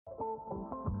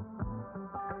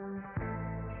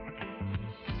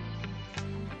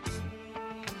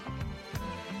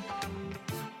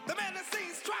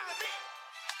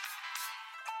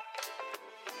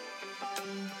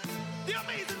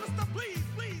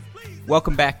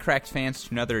Welcome back, Cracked fans,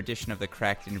 to another edition of the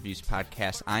Cracked Interviews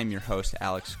podcast. I'm your host,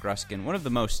 Alex Gruskin. One of the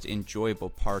most enjoyable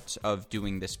parts of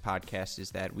doing this podcast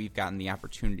is that we've gotten the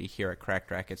opportunity here at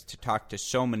Cracked Racquets to talk to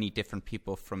so many different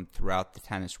people from throughout the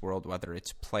tennis world, whether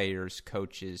it's players,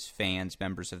 coaches, fans,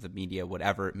 members of the media,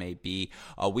 whatever it may be.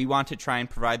 We want to try and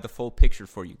provide the full picture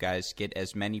for you guys, get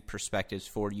as many perspectives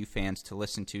for you fans to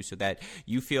listen to so that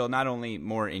you feel not only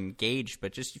more engaged,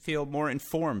 but just you feel more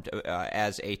informed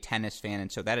as a tennis fan.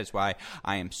 And so that is why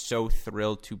I am so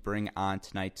thrilled to bring on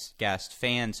tonight's guest.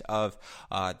 Fans of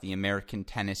the American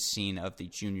tennis scene, of the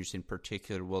juniors in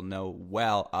particular, will know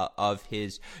well of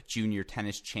his Junior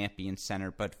Tennis Champion Center.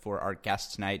 But for our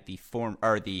guest tonight, the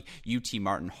UT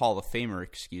Martin Hall of Famer,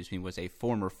 was a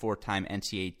former four-time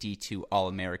NCAA D2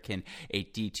 All-American, a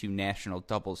D2 National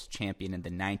Doubles Champion, and the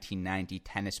 1990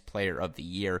 Tennis Player of the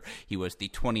Year. He was the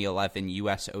 2011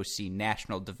 USOC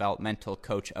National Developmental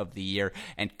Coach of the Year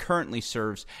and currently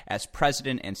serves as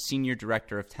President and Senior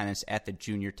Director of Tennis at the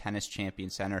Junior Tennis Champion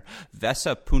Center.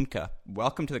 Vesa Punka,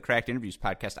 welcome to the Cracked Interviews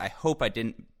podcast. I hope I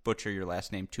didn't butcher your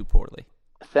last name too poorly.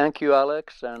 Thank you,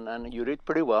 Alex, and you did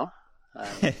pretty well.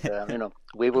 And,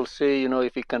 we will see,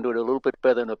 if you can do it a little bit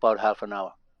better in about half an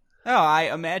hour. Oh,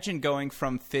 I imagine going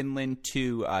from Finland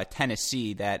to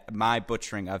Tennessee that my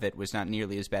butchering of it was not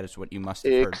nearly as bad as what you must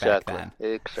have heard back then.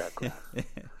 Exactly.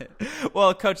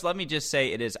 Well, Coach, let me just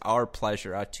say it is our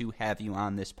pleasure to have you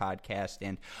on this podcast.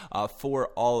 And for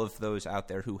all of those out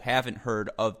there who haven't heard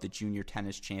of the Junior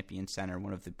Tennis Champion Center,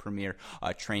 one of the premier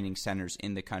training centers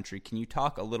in the country, can you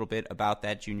talk a little bit about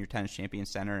that Junior Tennis Champion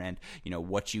Center and,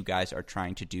 what you guys are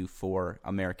trying to do for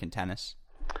American tennis?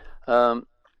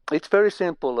 It's very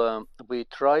simple. We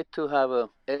try to have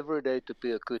every day to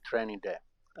be a good training day.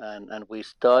 And we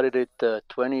started it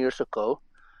 20 years ago.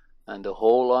 And the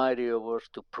whole idea was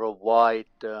to provide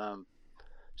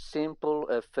simple,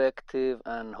 effective,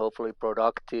 and hopefully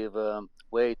productive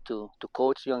way to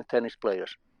coach young tennis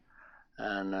players.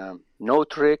 And no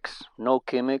tricks, no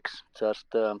gimmicks, just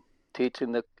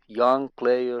teaching the young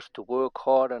players to work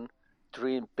hard and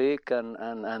dream big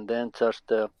and then just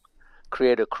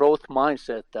create a growth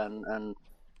mindset, and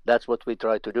that's what we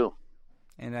try to do.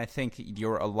 And I think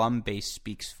your alum base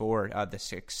speaks for the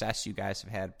success you guys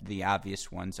have had, the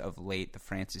obvious ones of late, the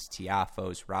Frances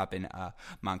Tiafos, Robin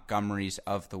Montgomerys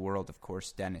of the world, of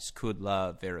course, Denis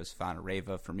Kudla, Vera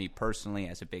Zvonareva. For me personally,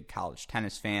 as a big college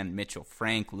tennis fan, Mitchell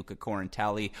Frank, Luca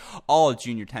Corantelli, all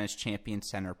Junior Tennis Champion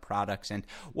Center products. And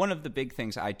one of the big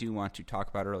things I do want to talk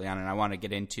about early on, and I want to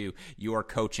get into your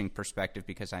coaching perspective,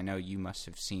 because I know you must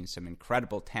have seen some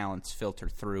incredible talents filter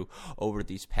through over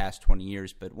these past 20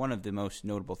 years, but one of the most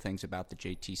notable things about the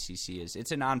JTCC is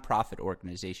it's a nonprofit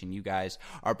organization. You guys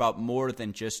are about more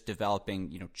than just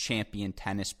developing, champion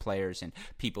tennis players and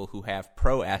people who have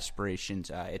pro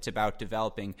aspirations. It's about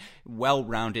developing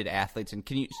well-rounded athletes. And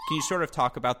can you sort of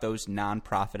talk about those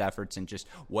nonprofit efforts and just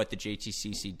what the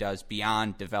JTCC does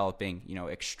beyond developing,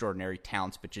 extraordinary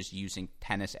talents, but just using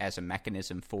tennis as a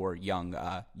mechanism for young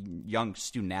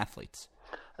student athletes?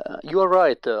 You are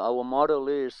right. Our model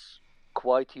is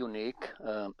quite unique.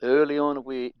 Early on,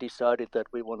 we decided that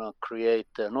we want to create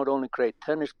not only great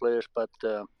tennis players, but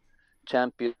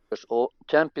champions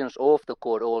off the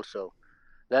court also.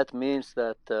 That means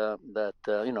that the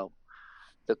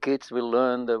kids will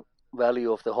learn the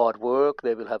value of the hard work.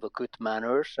 They will have a good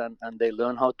manners, and they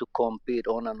learn how to compete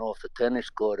on and off the tennis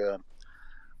court.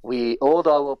 All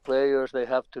our players, they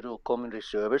have to do community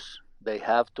service.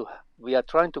 We are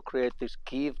trying to create this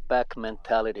give back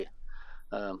mentality.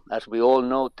 As we all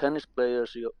know, tennis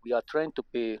players, we are trained to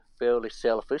be fairly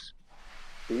selfish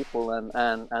people,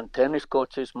 and tennis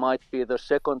coaches might be the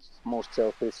second most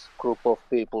selfish group of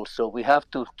people. So we have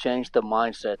to change the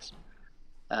mindsets.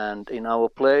 And in our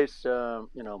place,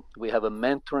 we have a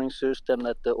mentoring system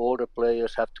that the older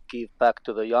players have to give back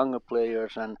to the younger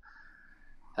players, and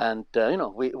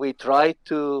we try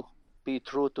to be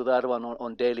true to that one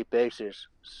on daily basis.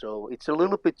 So it's a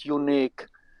little bit unique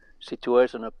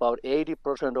situation. About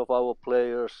 80% of our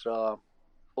players are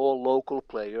all local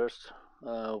players.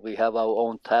 We have our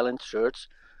own talent search,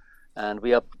 and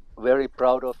we are very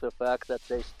proud of the fact that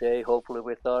they stay hopefully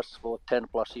with us for 10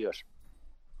 plus years.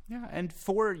 Yeah, and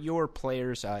for your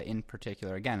players in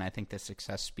particular, again, I think the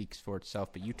success speaks for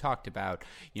itself, but you talked about,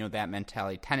 that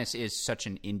mentality. Tennis is such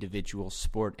an individual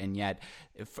sport, and yet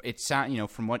it's,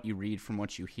 from what you read, from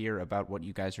what you hear about what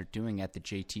you guys are doing at the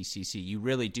JTCC, you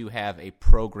really do have a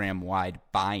program-wide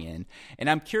buy-in. And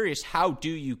I'm curious, how do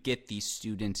you get these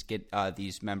students,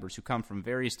 these members who come from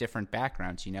various different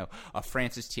backgrounds? A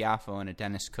Frances Tiafo and a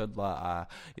Denis Kudla,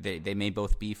 they may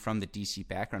both be from the DC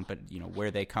background, but,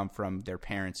 where they come from, their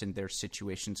parents and their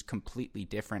situation's completely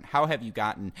different. How have you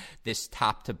gotten this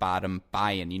top to bottom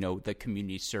buy-in? The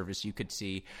community service. You could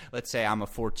see, let's say I'm a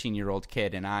 14-year-old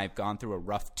kid and I've gone through a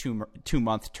rough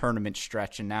two-month tournament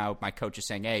stretch, and now my coach is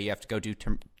saying, hey, you have to go do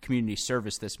community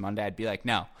service this Monday. I'd be like,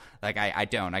 no, I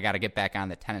don't. I got to get back on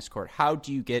the tennis court. How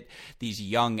do you get these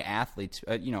young athletes,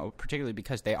 particularly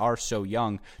because they are so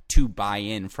young, to buy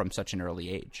in from such an early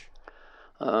age?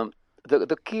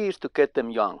 The key is to get them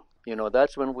young.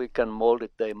 That's when we can mold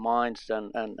it, their minds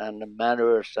and the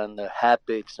manners and the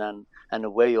habits and the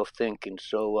way of thinking.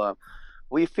 So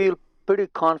we feel pretty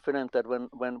confident that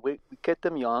when we get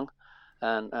them young,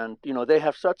 and they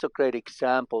have such a great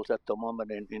examples at the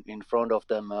moment in front of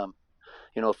them.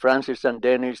 Francis and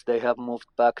Dennis, they have moved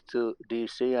back to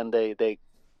DC, and they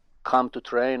come to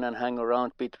train and hang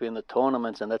around between the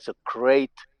tournaments, and that's a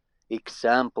great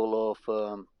example of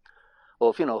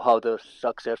how the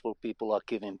successful people are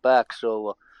giving back.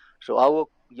 So our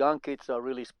young kids are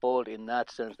really spoiled in that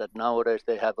sense, that nowadays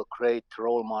they have a great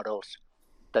role models,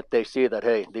 that they see that,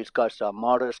 hey, these guys are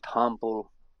modest, humble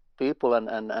people,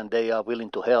 and they are willing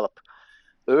to help.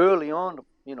 Early on,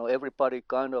 everybody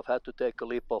kind of had to take a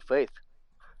leap of faith,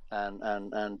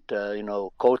 and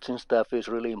coaching staff is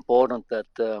really important,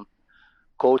 that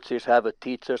coaches have a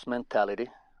teacher's mentality.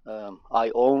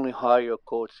 I only hire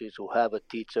coaches who have a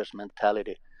teacher's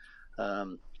mentality.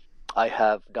 I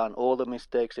have done all the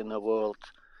mistakes in the world,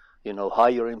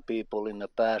 hiring people in the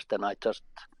past, and I just,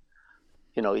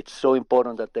 it's so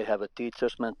important that they have a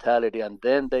teacher's mentality, and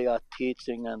then they are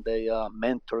teaching and they are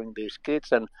mentoring these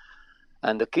kids,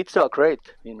 and the kids are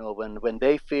great, when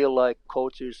they feel like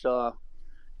coaches are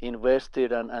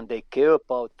invested and they care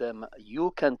about them.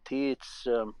 You can teach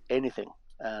anything.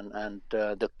 And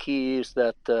the key is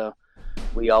that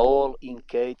we are all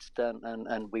engaged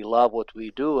and we love what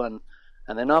we do, and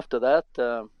then after that,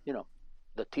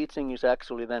 the teaching is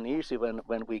actually then easy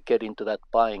when we get into that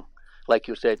buying, like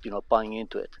you said, buying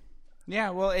into it.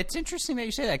 Yeah, well, it's interesting that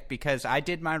you say that, because I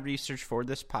did my research for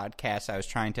this podcast. I was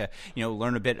trying to,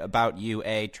 learn a bit about you,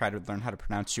 A, try to learn how to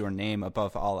pronounce your name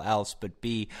above all else, but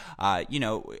B,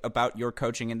 about your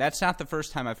coaching. And that's not the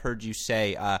first time I've heard you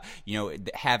say,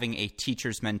 having a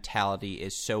teacher's mentality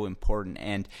is so important.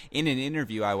 And in an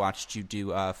interview I watched you do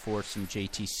for some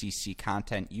JTCC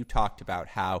content, you talked about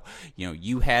how,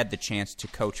 you had the chance to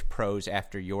coach pros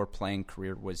after your playing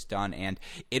career was done, and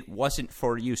it wasn't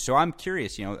for you. So I'm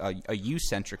curious, a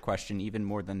you-centric question, even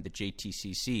more than the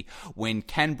JTCC. When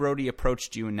Ken Brody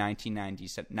approached you in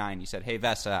 1999, he said, hey,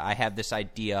 Vesa, I have this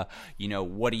idea.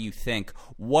 What do you think?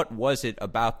 What was it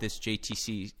about this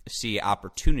JTCC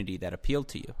opportunity that appealed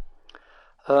to you?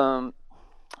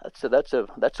 That's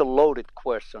a loaded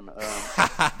question.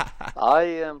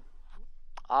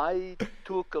 I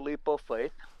took a leap of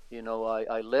faith.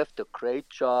 I left a great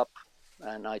job,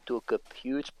 and I took a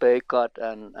huge pay cut,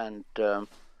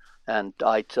 and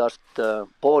I just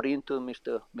bought into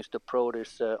Mr.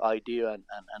 Brody's idea and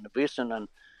vision,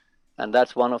 and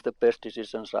that's one of the best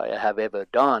decisions I have ever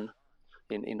done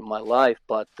in my life.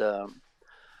 But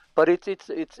it's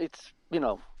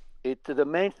the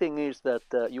main thing is that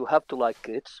you have to like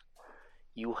kids.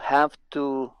 You have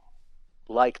to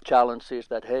like challenges.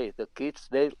 That, hey, the kids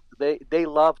they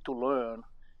love to learn,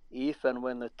 even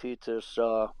when the teachers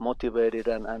are motivated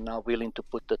and are willing to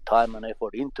put the time and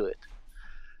effort into it.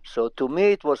 So to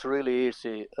me, it was really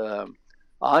easy. I'm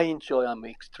an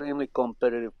extremely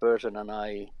competitive person, and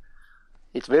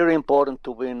it's very important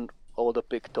to win all the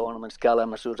big tournaments,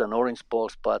 Kalamazoo and Orange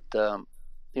Balls. But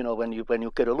when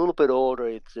you get a little bit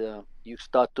older, you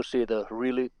start to see the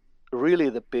really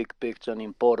the big picture and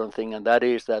important thing, and that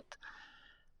is that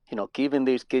giving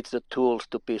these kids the tools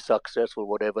to be successful,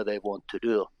 whatever they want to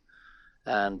do.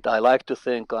 And I like to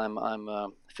think I'm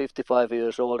 55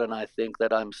 years old, and I think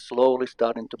that I'm slowly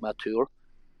starting to mature,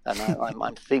 and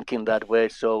I'm thinking that way.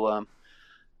 So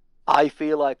I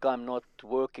feel like I'm not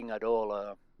working at all.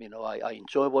 I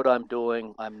enjoy what I'm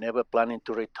doing. I'm never planning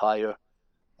to retire,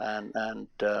 and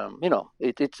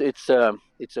it's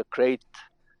a great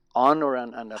honor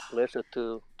and a pleasure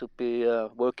to be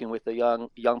working with the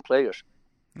young players.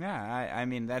 Yeah, I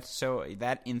mean,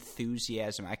 that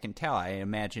enthusiasm, I can tell. I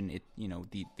imagine it.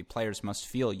 The players must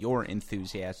feel your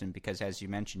enthusiasm, because, as you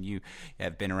mentioned, you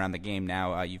have been around the game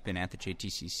now. You've been at the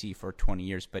JTCC for 20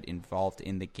 years, but involved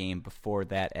in the game before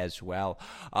that as well.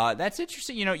 That's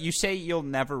interesting. You say you'll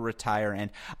never retire, and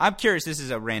I'm curious. This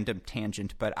is a random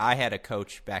tangent, but I had a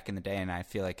coach back in the day, and I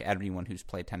feel like everyone who's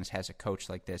played tennis has a coach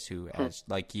like this who has,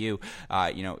 like you.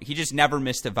 He just never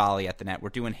missed a volley at the net. We're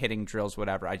doing hitting drills,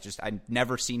 whatever. I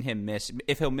never seen him miss.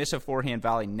 If he'll miss a forehand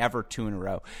volley, never 2 in a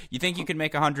row. You think you could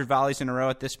make 100 volleys in a row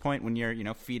at this point when you're,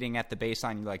 feeding at the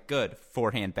baseline? You're like, good,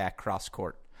 forehand back cross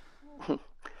court.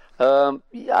 Yeah,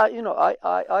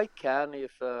 I can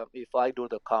if I do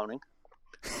the counting.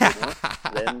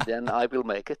 Then I will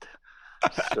make it.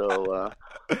 So,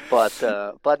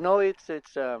 but no, it's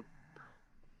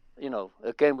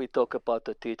again we talk about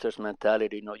the teacher's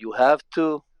mentality. You have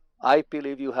to. I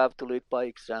believe you have to lead by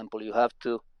example. You have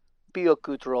to be a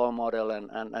good role model,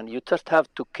 and you just have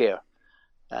to care.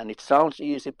 And it sounds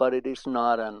easy, but it is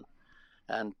not.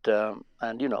 And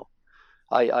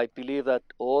I believe that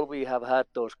all we have had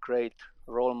those great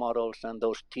role models and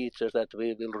those teachers that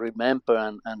we will remember,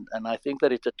 and I think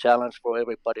that it's a challenge for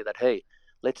everybody that, hey,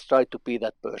 let's try to be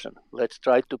that person. Let's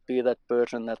try to be that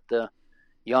person that the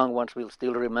young ones will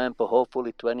still remember,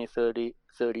 hopefully 20, 30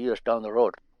 years down the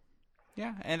road.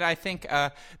 Yeah, and I think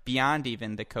beyond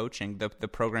even the coaching, the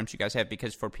programs you guys have,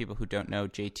 because for people who don't know,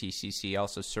 JTCC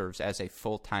also serves as a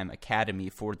full-time academy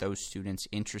for those students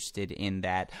interested in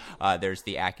that. There's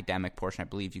the academic portion. I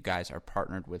believe you guys are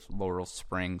partnered with Laurel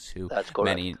Springs, who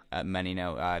many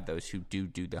know, those who do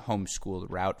the homeschool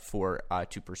route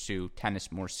to pursue tennis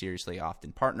more seriously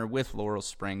often partner with Laurel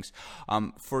Springs.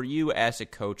 For you as a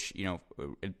coach,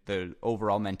 the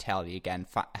overall mentality, again,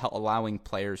 allowing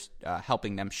players,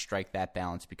 helping them strike that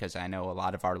balance, because I know a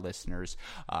lot of our listeners,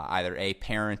 either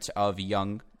parents of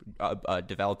young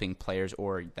developing players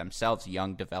or themselves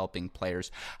young developing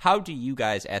players. How do you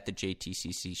guys at the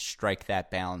JTCC strike that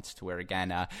balance to where,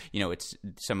 again, it's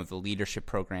some of the leadership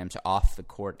programs off the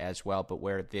court as well, but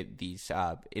where these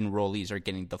enrollees are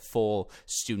getting the full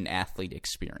student athlete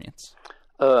experience?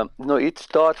 No, it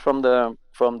starts from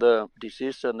the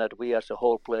decision that we as a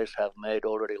whole place have made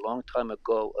already a long time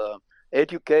ago.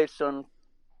 Education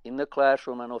in the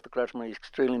classroom and off the classroom is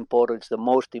extremely important. It's the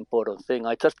most important thing.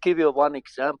 I just give you one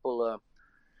example.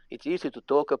 It's easy to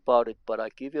talk about it, but I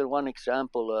give you one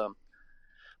example.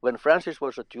 When Francis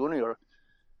was a junior,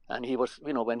 and he was,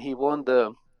 when he won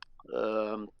the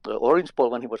Orange Bowl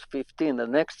when he was 15, the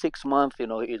next 6 months,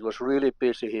 it was really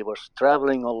busy. He was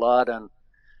traveling a lot and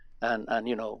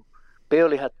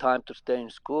barely had time to stay in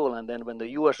school. And then when the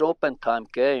U.S. Open time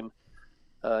came,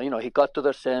 he got to the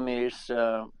semis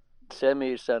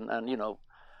and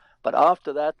but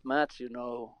after that match,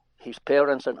 his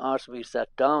parents and us, we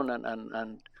sat down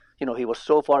and he was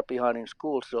so far behind in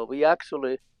school. So we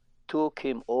actually took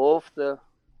him off the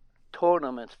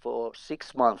tournament for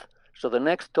 6 months. So the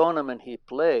next tournament he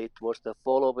played was the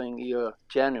following year,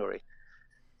 January.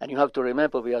 And you have to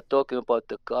remember, we are talking about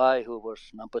the guy who was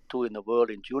number 2 in the world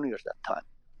in juniors that time.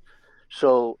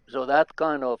 So that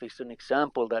kind of is an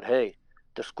example that, hey,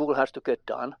 the school has to get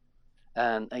done.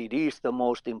 And it is the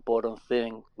most important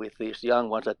thing with these young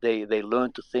ones, that they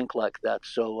learn to think like that.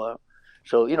 So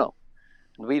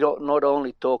we don't not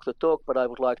only talk the talk, but I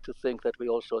would like to think that we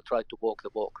also try to walk the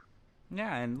walk.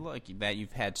 Yeah, and look, that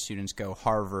you've had students go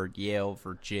Harvard, Yale,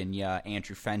 Virginia,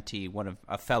 Andrew Fenty,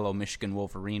 a fellow Michigan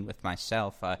Wolverine with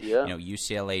myself,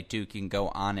 UCLA, Duke. You can go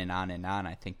on and on and on.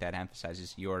 I think that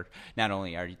emphasizes not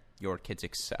only are your kids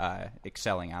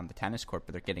excelling on the tennis court,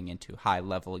 but they're getting into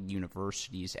high-level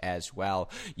universities as well.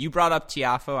 You brought up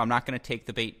Tiafoe. I'm not going to take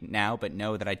the bait now, but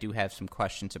know that I do have some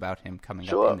questions about him coming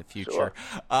up in the future. Sure.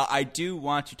 I do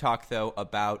want to talk, though,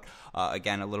 about,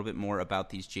 again, a little bit more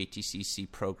about these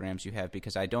JTCC programs you have,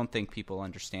 because I don't think people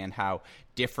understand how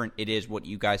different it is what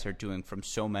you guys are doing from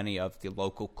so many of the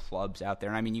local clubs out there.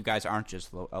 And I mean, you guys aren't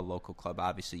just a local club.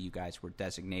 Obviously, you guys were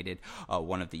designated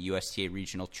one of the USTA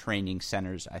regional training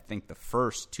centers, I think the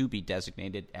first to be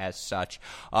designated as such.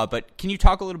 But can you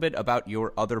talk a little bit about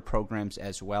your other programs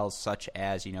as well, such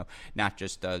as, not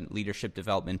just the leadership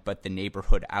development, but the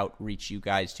neighborhood outreach you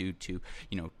guys do to,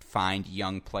 find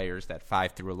young players, that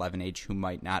 5 through 11 age, who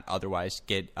might not otherwise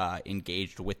get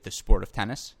engaged with the sport of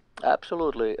tennis?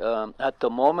 Absolutely. At the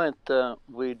moment,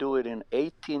 we do it in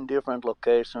 18 different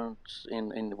locations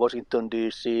in Washington,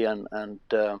 D.C., and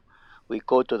we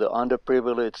go to the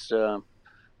underprivileged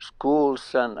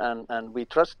schools, and we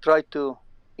just try to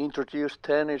introduce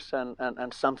tennis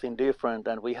and something different.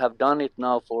 And we have done it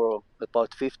now for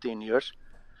about 15 years.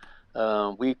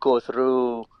 We go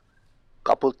through a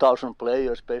couple thousand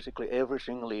players basically every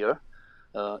single year.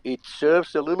 It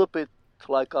serves a little bit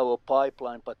like our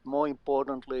pipeline, but more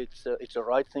importantly, it's the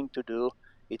right thing to do.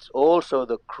 It's also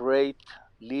the great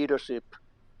leadership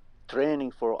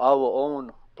training for our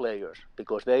own players,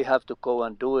 because they have to go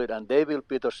and do it, and they will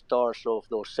be the stars of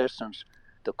those sessions.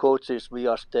 The coaches, we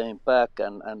are staying back,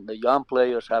 and the young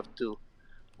players have to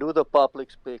do the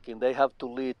public speaking. They have to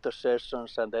lead the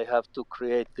sessions, and they have to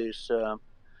create these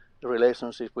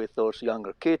relationship with those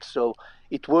younger kids. So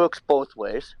it works both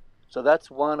ways. So that's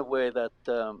one way that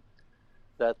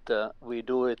we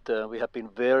do it. We have been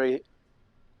very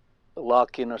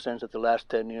lucky in a sense that the last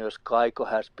 10 years Kaiko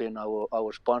has been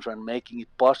our sponsor and making it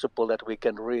possible that we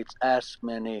can reach as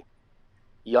many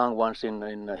young ones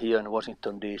in here in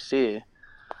Washington DC.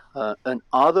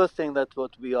 Another thing that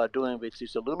what we are doing, which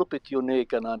is a little bit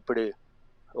unique, and I'm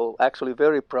actually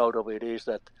very proud of it, is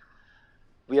that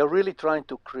we are really trying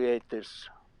to create this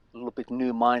little bit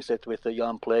new mindset with the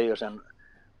young players, and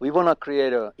we want to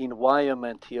create an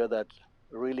environment here that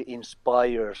really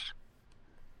inspires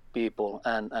people,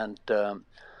 and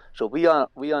so we are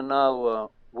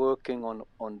now working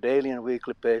on daily and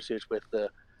weekly basis with the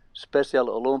Special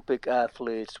Olympic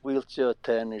athletes, wheelchair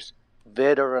tennis,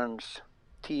 veterans,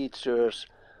 teachers,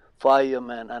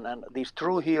 firemen, and these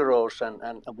true heroes,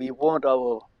 and we want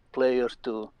our players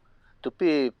to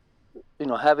be,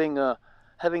 having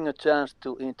a chance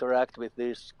to interact with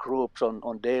these groups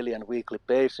on daily and weekly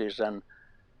basis, and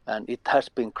it has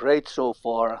been great so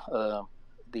far.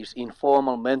 These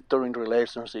informal mentoring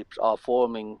relationships are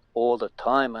forming all the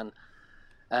time,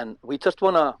 and we just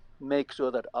want to make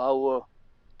sure that our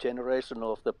generation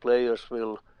of the players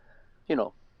will,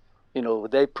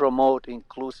 they promote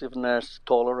inclusiveness,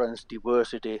 tolerance,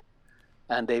 diversity,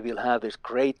 and they will have this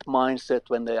great mindset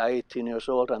when they are 18 years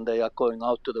old and they are going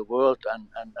out to the world, and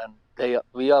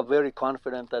we are very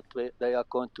confident that they are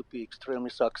going to be extremely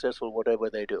successful whatever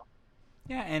they do.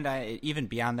 Yeah, and even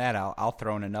beyond that, I'll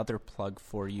throw in another plug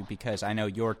for you, because I know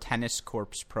your Tennis Corps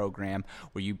program,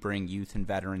 where you bring youth and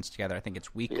veterans together, I think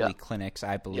it's weekly clinics,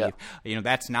 I believe. Yeah.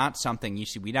 That's not something you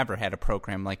see. We never had a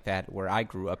program like that where I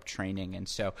grew up training, and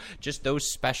so just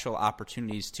those special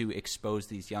opportunities to expose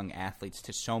these young athletes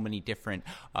to so many different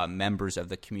members of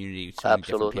the community, so many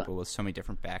different people with so many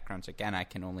different backgrounds. Again, I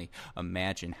can only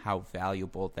imagine how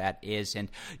valuable that is. And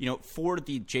for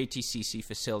the JTCC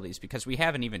facilities, because we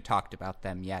haven't even talked about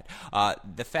them yet.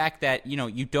 The fact that,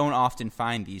 you don't often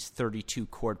find these 32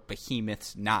 court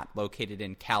behemoths not located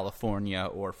in California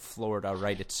or Florida,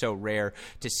 right? It's so rare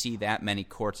to see that many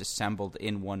courts assembled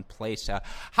in one place.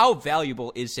 How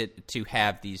valuable is it to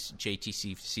have these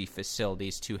JTCC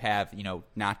facilities, to have,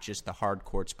 not just the hard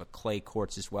courts, but clay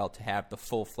courts as well, to have the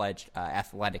full-fledged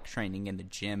athletic training in the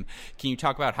gym? Can you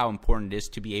talk about how important it is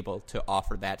to be able to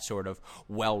offer that sort of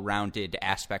well-rounded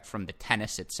aspect from the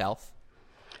tennis itself?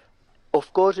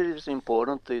 Of course, it is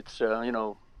important. It's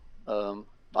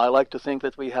I like to think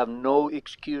that we have no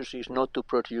excuses not to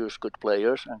produce good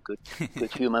players and good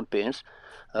human beings.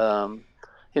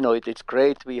 It's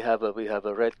great. We have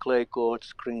a red clay court,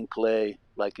 green clay,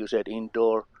 like you said,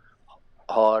 indoor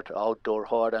hard, outdoor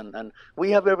hard, and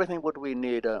we have everything what we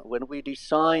need. When we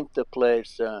designed the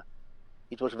place,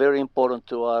 it was very important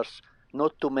to us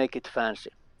not to make it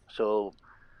fancy. So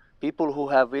people who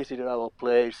have visited our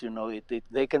place,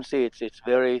 they can see it's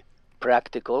very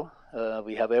practical.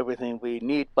 We have everything we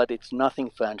need, but it's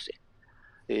nothing fancy.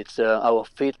 It's our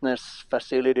fitness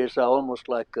facilities are almost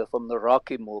like from the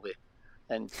Rocky movie,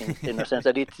 and in a sense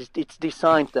that it's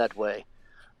designed that way.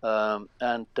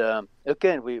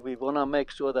 Again, we want to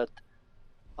make sure that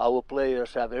our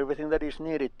players have everything that is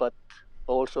needed, but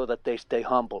also that they stay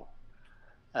humble.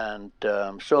 And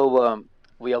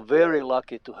we are very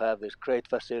lucky to have this great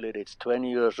facility. It's 20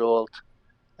 years old,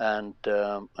 and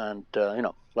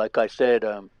like I said,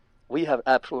 we have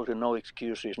absolutely no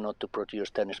excuses not to produce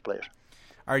tennis players.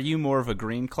 Are you more of a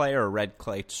green clay or a red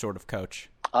clay sort of coach?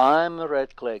 I'm a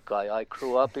red clay guy. I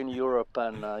grew up in Europe,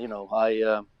 and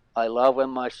I love when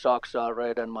my socks are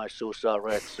red and my shoes are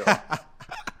red. So.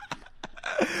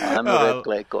 I'm a red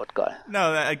clay court guy.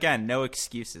 No, again, no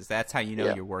excuses. That's how you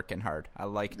know you're working hard. I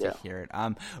like to hear it.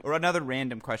 Or another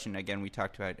random question. Again, we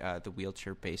talked about the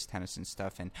wheelchair-based tennis and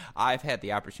stuff, and I've had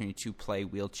the opportunity to play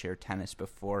wheelchair tennis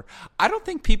before. I don't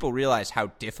think people realize how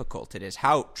difficult it is,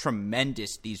 how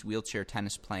tremendous these wheelchair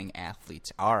tennis playing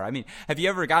athletes are. I mean, have you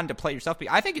ever gotten to play yourself?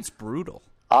 I think it's brutal.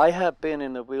 I have been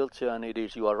in a wheelchair, and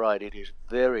you are right, it is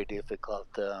very difficult.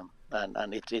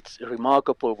 And it's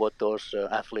remarkable what those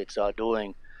athletes are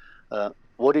doing.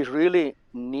 What is really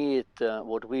neat,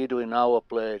 what we do in our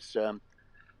place,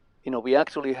 we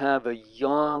actually have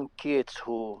young kids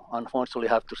who unfortunately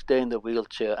have to stay in the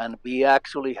wheelchair, and we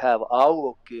actually have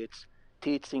our kids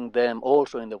teaching them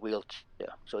also in the wheelchair.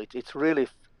 So it's really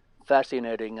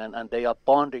fascinating, and they are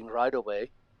bonding right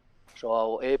away. So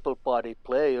our able-bodied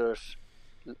players,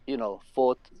 12,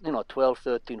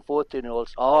 13,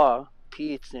 14-year-olds are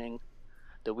teaching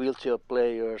the wheelchair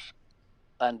players,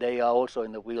 and they are also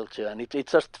in the wheelchair. And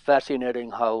it's just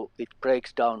fascinating how it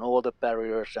breaks down all the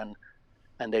barriers, and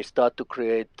and they start to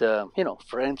create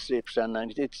friendships, and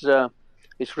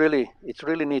it's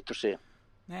really neat to see.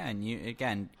 Yeah, and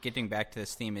again, getting back to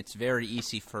this theme, it's very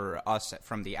easy for us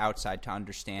from the outside to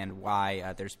understand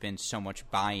why there's been so much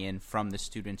buy-in from the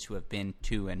students who have been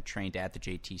to and trained at the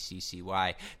JTCC,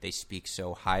 why they speak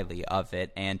so highly of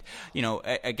it. And,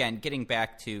 again, getting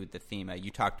back to the theme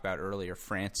you talked about earlier,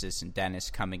 Francis and Dennis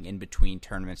coming in between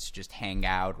tournaments to just hang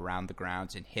out around the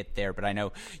grounds and hit there. But I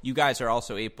know you guys are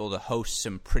also able to host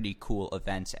some pretty cool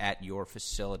events at your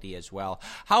facility as well.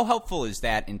 How helpful is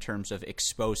that in terms of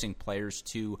exposing players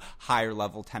to higher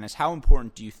level tennis? How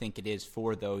important do you think it is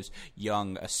for those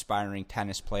young aspiring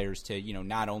tennis players to,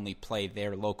 not only play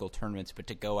their local tournaments, but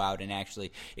to go out and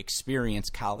actually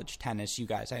experience college tennis? You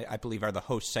guys, I believe, are the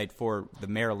host site for the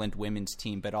Maryland women's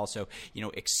team, but also,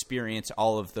 experience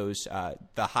all of those,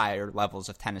 the higher levels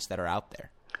of tennis that are out there.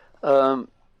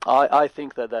 I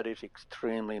think that is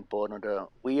extremely important.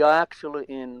 We are actually,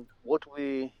 in what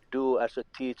we do as a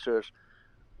teachers,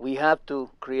 we have to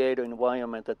create an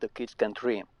environment that the kids can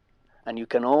dream. And you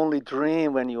can only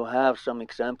dream when you have some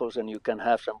examples and you can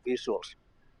have some visuals.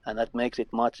 And that makes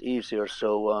it much easier.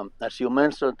 So as you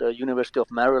mentioned, the University of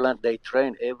Maryland, they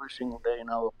train every single day in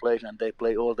our place and they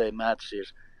play all their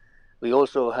matches. We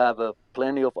also have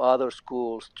plenty of other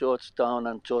schools, Georgetown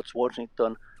and George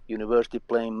Washington University,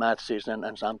 playing matches and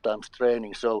sometimes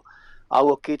training. So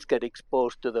our kids get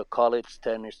exposed to the college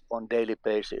tennis on daily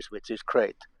basis, which is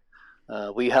great.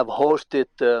 We have hosted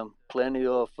plenty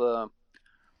of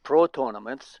pro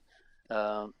tournaments,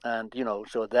 and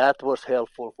so that was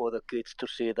helpful for the kids to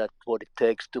see that what it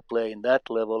takes to play in that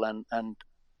level,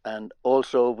 and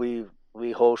also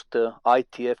we host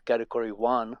ITF Category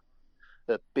 1,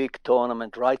 a big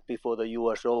tournament right before the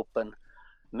U.S. Open.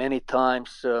 Many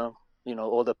times,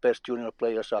 all the best junior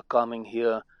players are coming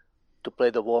here to play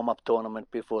the warm-up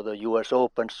tournament before the U.S.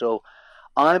 Open. So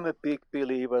I'm a big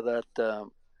believer that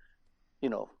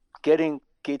getting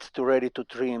kids to ready to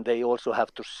dream, they also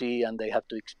have to see and they have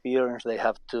to experience, they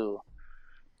have to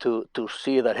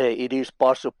see that, hey, it is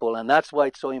possible. And that's why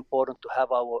it's so important to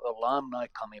have our alumni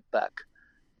coming back,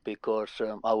 because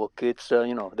our kids,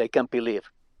 they can believe.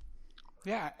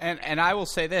 Yeah, and I will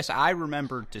say this. I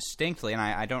remember distinctly, and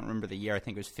I don't remember the year, I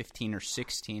think it was 15 or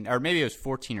 16, or maybe it was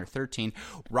 14 or 13,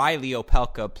 Riley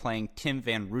Opelka playing Tim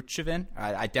Van Ruchtjeven.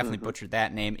 I definitely butchered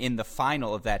that name. In the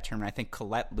final of that tournament, I think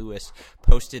Colette Lewis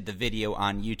posted the video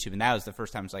on YouTube, and that was the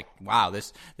first time I was like, wow,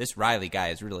 this Riley guy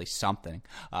is really something.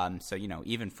 So,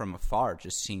 even from afar,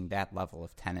 just seeing that level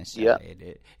of tennis,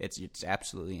 it's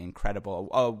absolutely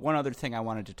incredible. One other thing I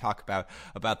wanted to talk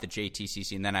about the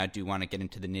JTCC, and then I do want to get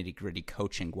into the nitty-gritty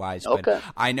coaching wise, but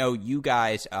I know you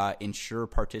guys ensure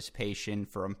participation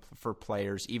for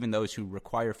players, even those who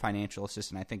require financial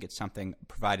assistance. I think it's something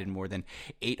provided more than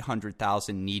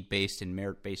 800,000 need-based and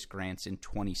merit-based grants in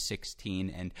 2016,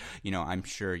 and I'm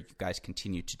sure you guys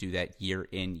continue to do that year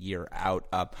in, year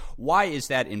out. Why is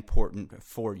that important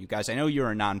for you guys? I know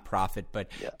you're a nonprofit,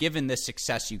 but given the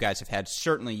success you guys have had,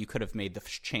 certainly you could have made the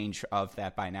change of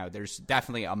that by now. There's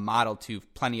definitely a model to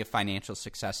plenty of financial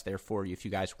success there for you if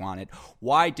you guys want it.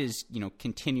 Why does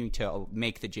continuing to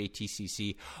make the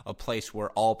JTCC a place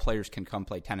where all players can come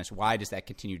play tennis, why does that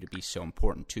continue to be so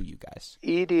important to you guys?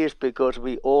 It is because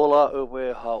we all are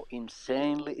aware how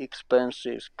insanely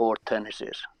expensive sport tennis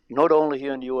is. Not only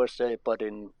here in USA, but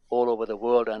in all over the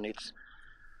world, and it's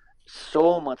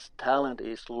so much talent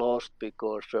is lost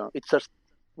because it's just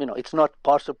it's not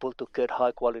possible to get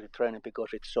high quality training because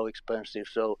it's so expensive.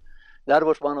 So that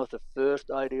was one of the first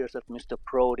ideas that Mr.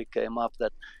 Brody came up,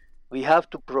 that we have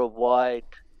to provide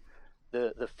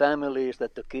the families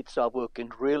that the kids are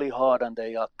working really hard and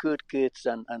they are good kids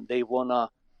and they want to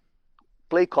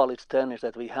play college tennis,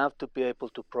 that we have to be able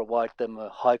to provide them a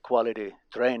high quality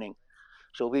training.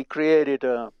 So we created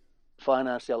a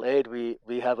financial aid.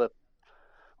 We have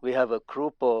a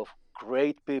group of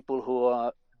great people who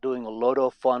are doing a lot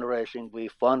of fundraising. We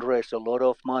fundraise a lot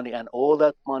of money, and all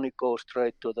that money goes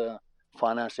straight to the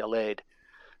financial aid.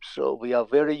 So we are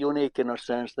very unique in a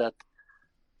sense that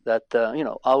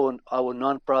our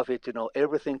nonprofit,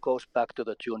 everything goes back to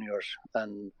the juniors,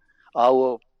 and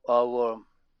our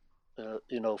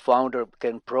founder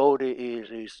Ken Brody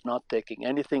is not taking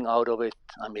anything out of it.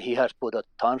 I mean, he has put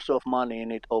tons of money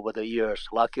in it over the years.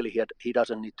 Luckily, he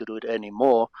doesn't need to do it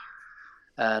anymore.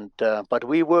 And but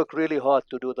we work really hard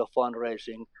to do the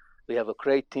fundraising. We have a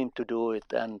great team to do it,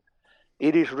 and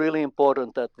it is really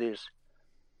important that these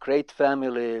great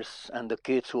families and the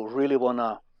kids who really want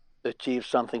to achieve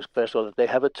something special, that they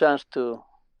have a chance to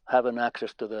have an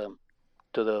access to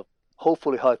the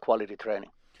hopefully high quality training.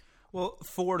 Well,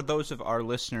 for those of our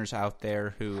listeners out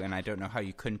there who, and I don't know how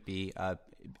you couldn't be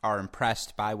are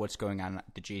impressed by what's going on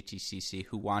at the JTCC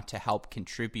who want to help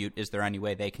contribute, is there any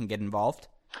way they can get involved?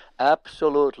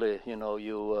 Absolutely.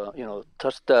 You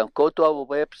just go to our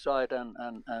website and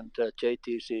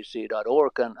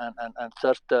jtcc.org and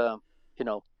just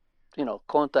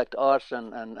contact us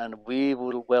and we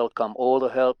will welcome all the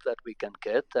help that we can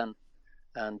get and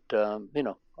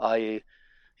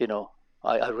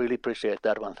I really appreciate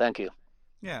that one. Thank you.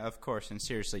 Yeah, of course, and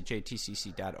seriously,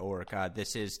 jtcc.org.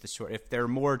 This is the sort. If there are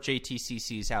more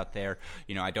JTCCs out there,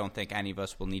 I don't think any of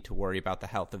us will need to worry about the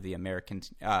health of the American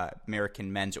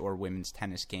men's or women's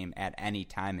tennis game at any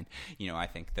time. And I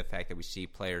think the fact that we see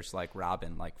players like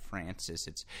Robin, like Francis,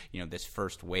 it's this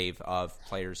first wave of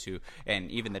players who, and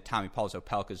even the Tommy Pauls,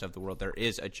 Opelkas of the world, there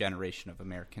is a generation of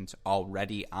Americans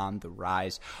already on the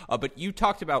rise. But you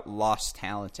talked about lost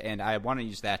talent, and I want to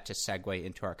use that to segue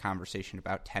into our conversation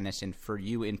about tennis. And for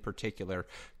you in particular,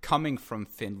 coming from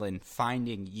Finland,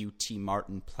 finding UT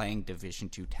Martin playing Division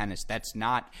II tennis, that's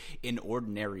not an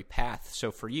ordinary path.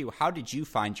 So for you, how did you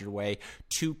find your way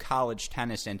to college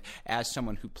tennis? And as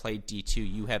someone who played D2,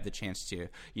 you have the chance to,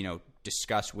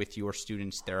 discuss with your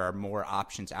students there are more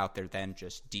options out there than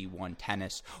just D1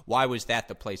 tennis. Why was that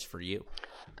the place for you?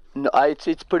 No,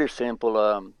 it's pretty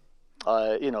simple.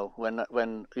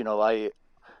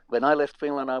 When I left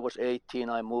Finland, I was 18.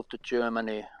 I moved to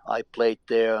Germany. I played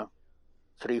there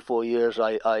 3-4 years.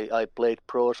 I played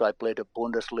pros. I played a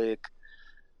Bundesliga.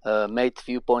 Made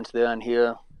few points there and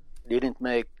here. Didn't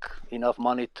make enough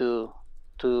money to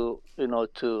live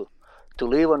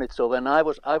on it. So when I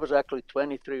was actually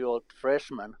 23-year-old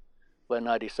freshman when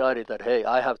I decided that hey,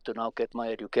 I have to now get my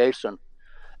education.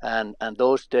 And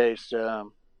those days.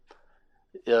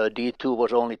 D2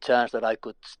 was only chance that I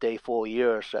could stay 4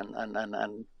 years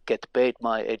and get paid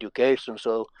my education.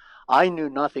 So I knew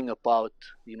nothing about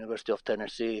University of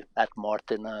Tennessee at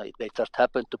Martin. They just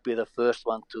happened to be the first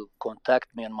one to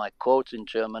contact me and my coach in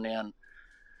Germany, and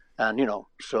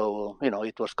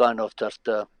it was kind of just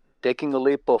taking a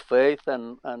leap of faith,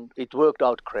 and it worked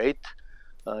out great.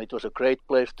 It was a great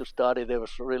place to study. There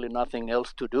was really nothing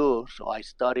else to do, so I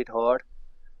studied hard,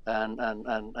 and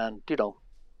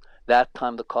that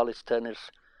time the college tennis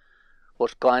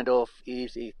was kind of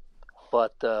easy,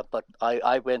 but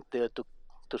I went there to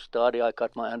study. I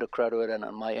got my undergraduate and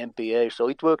my MBA, so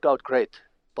it worked out great.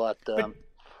 But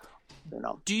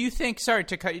do you think? Sorry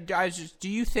to cut you. Do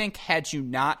you think had you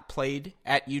not played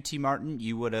at UT Martin,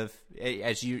 you would have,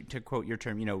 as you to quote your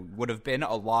term, would have been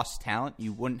a lost talent?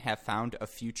 You wouldn't have found a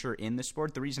future in the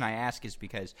sport. The reason I ask is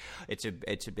because it's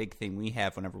a big thing we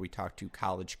have whenever we talk to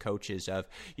college coaches. Of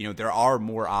there are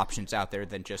more options out there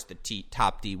than just the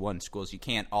top D1 schools. You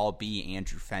can't all be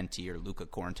Andrew Fenty or Luca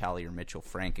Corntelli or Mitchell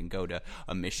Frank and go to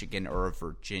a Michigan or a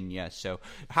Virginia. So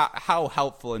how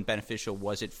helpful and beneficial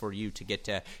was it for you to get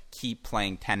to keep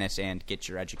playing tennis and get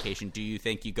your education? Do you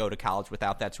think you go to college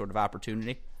without that sort of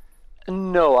opportunity?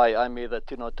 No, I mean that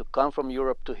to come from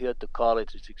Europe to here to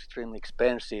college is extremely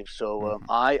expensive. So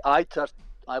I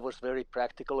was very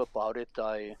practical about it.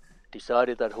 I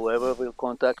decided that whoever will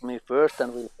contact me first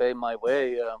and will pay my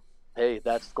way, hey,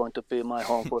 that's going to be my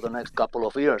home for the next couple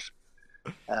of years.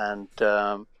 And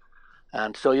so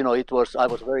I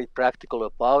was very practical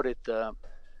about it.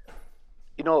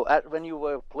 When you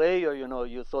were a player,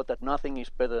 you thought that nothing is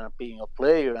better than being a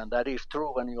player, and that is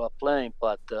true when you are playing.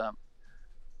 But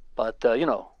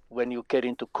when you get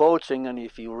into coaching, and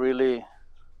if you really,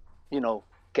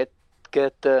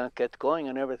 get going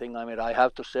and everything, I mean, I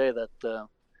have to say that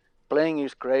playing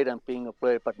is great and being a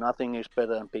player, but nothing is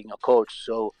better than being a coach.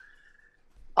 So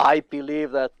I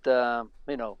believe that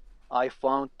I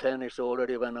found tennis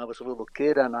already when I was a little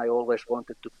kid, and I always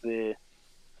wanted to be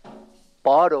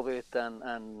part of it,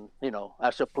 and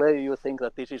as a player you think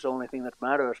that this is the only thing that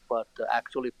matters, but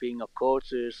actually being a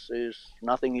coach is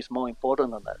nothing is more important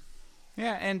than that.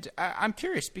 Yeah, and I'm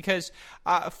curious because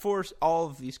for all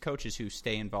of these coaches who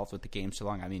stay involved with the game so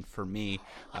long, I mean, for me,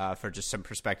 for just some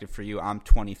perspective for you, I'm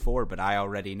 24, but I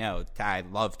already know I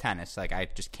love tennis. Like, I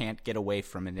just can't get away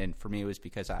from it. And for me, it was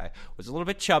because I was a little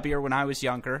bit chubbier when I was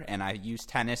younger, and I used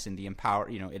tennis, and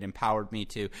it empowered me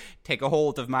to take a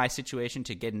hold of my situation,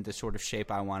 to get into the sort of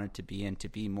shape I wanted to be in, to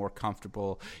be more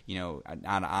comfortable,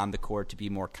 on the court, to be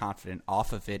more confident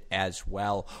off of it as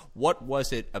well. What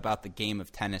was it about the game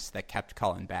of tennis that kept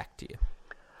calling back to you?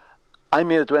 I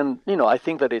mean, I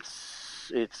think that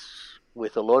it's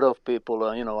with a lot of people.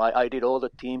 I did all the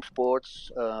team sports,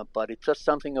 but it's just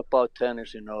something about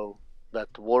tennis. That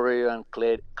warrior and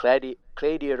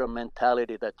gladiator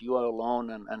mentality that you are alone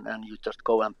and you just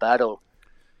go and battle.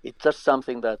 It's just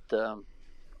something that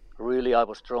really I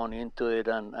was drawn into it,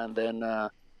 and then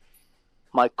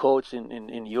my coach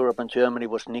in Europe and Germany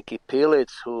was Nicky Pilic,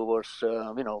 who was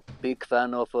big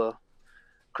fan of a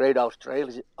great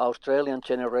Australian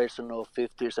generation of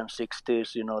 50s and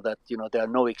 60s. There are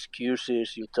no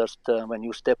excuses. You just when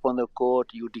you step on the court,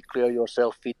 you declare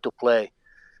yourself fit to play.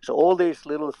 So all these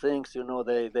little things,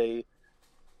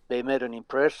 they made an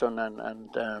impression,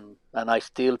 and I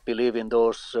still believe in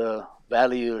those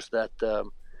values. That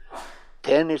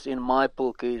tennis, in my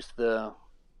book, is the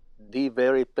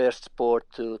very best sport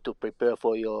to prepare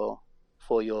for your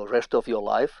rest of your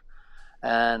life,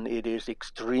 and it is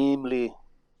extremely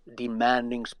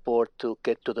demanding sport to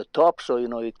get to the top. So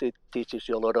it teaches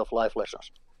you a lot of life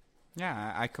lessons.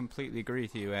 Yeah, I completely agree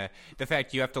with you. The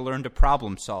fact you have to learn to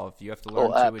problem solve, you have to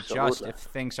learn to adjust if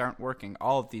things aren't working,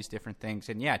 all of these different things.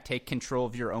 And yeah, take control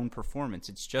of your own performance.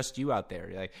 It's just you out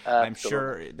there. Like, I'm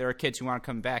sure there are kids who want to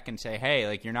come back and say, hey,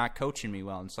 like, you're not coaching me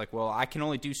well. And it's like, well, I can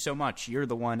only do so much. You're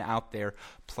the one out there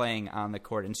playing on the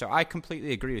court. And so I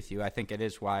completely agree with you. I think it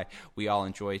is why we all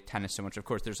enjoy tennis so much. Of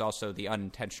course, there's also the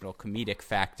unintentional comedic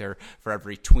factor. For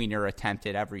every tweener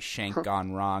attempted, every shank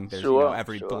gone wrong, there's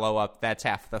every blow up. That's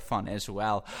half the fun as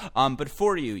well. But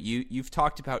for you've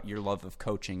talked about your love of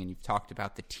coaching, and you've talked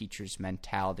about the teacher's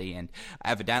mentality, and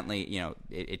evidently,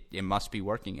 it must be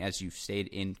working, as you've stayed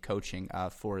in coaching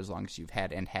for as long as you've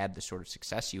had the sort of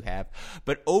success you have.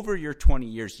 But over your 20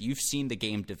 years, you've seen the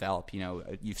game develop.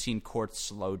 You've seen courts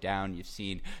slow down. You've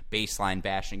seen baseline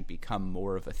bashing become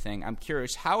more of a thing. I'm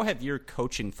curious, how have your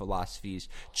coaching philosophies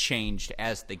changed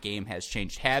as the game has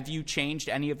changed? Have you changed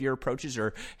any of your approaches,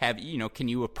 or can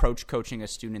you approach coaching a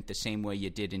student the same way you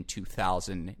did in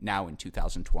 2000 now in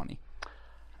 2020?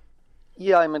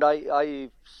 Yeah, I mean, I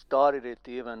started it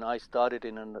in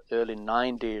the early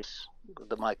 90s,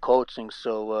 my coaching.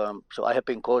 So I have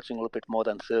been coaching a little bit more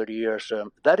than 30 years.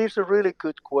 That is a really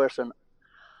good question.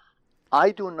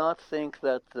 I do not think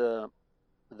that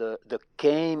the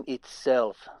game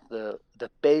itself, the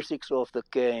basics of the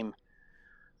game,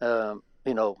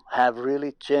 have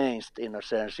really changed in a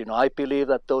sense. I believe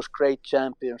that those great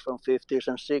champions from 50s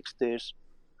and 60s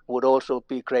would also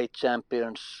be great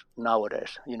champions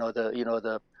nowadays.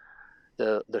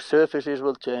 The surfaces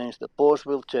will change, the balls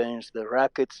will change, the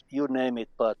rackets, you name it.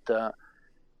 But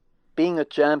being a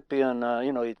champion,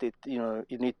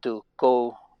 you need to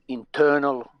go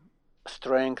internal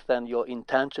strength and your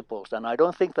intangibles, and I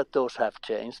don't think that those have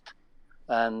changed.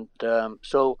 And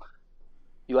so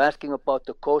you're asking about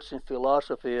the coaching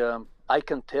philosophy. I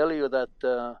can tell you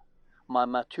that my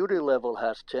maturity level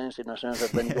has changed in a sense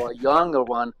that when you are a younger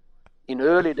one, in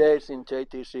early days in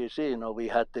JTCC, we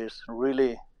had this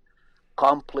really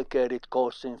complicated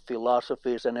coaching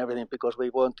philosophies and everything because we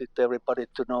wanted everybody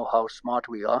to know how smart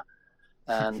we are.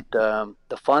 And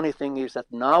the funny thing is that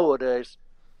nowadays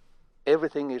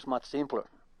everything is much simpler,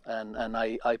 and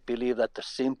I believe that the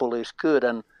simple is good.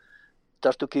 And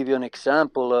just to give you an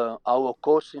example, our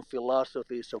coaching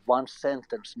philosophy is a one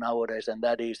sentence nowadays, and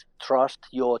that is trust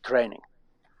your training.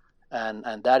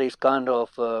 And that is kind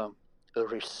of a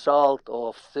result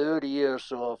of 30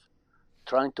 years of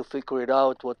trying to figure it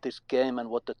out, what this game and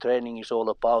what the training is all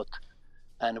about.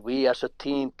 And we as a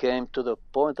team came to the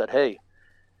point that, hey,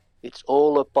 it's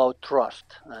all about trust,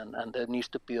 and there needs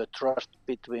to be a trust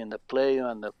between the player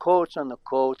and the coach and the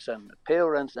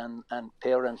parents and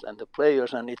parents and the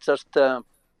players. And it's just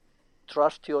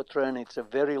trust your training. It's a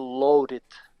very loaded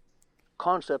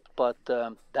concept, but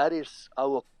that is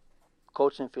our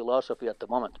coaching philosophy at the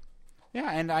moment. Yeah,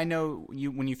 and I know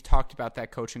when you've talked about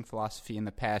that coaching philosophy in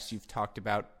the past, you've talked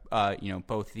about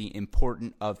both the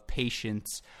importance of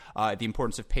patience and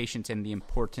the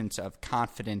importance of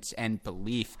confidence and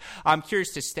belief. I'm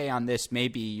curious to stay on this.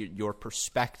 Maybe your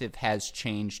perspective has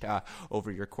changed over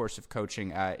your course of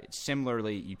coaching.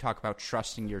 Similarly, you talk about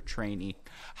trusting your trainee.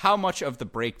 How much of the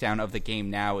breakdown of the game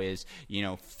now is,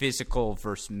 physical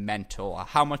versus mental?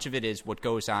 How much of it is what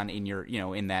goes on in your,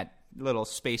 in that little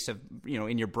space of,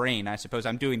 in your brain? I suppose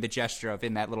I'm doing the gesture of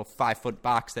in that little 5-foot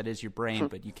box that is your brain,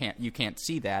 but you can't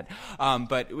see that.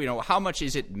 But how much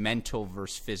is it mental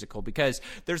versus physical? Because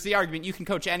there's the argument you can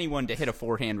coach anyone to hit a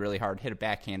forehand really hard, hit a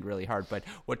backhand really hard, but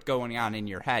what's going on in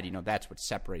your head, that's what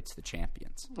separates the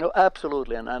champions. No,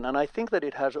 absolutely, and I think that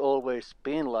it has always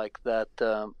been like that.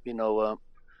 That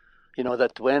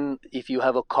if you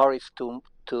have a courage to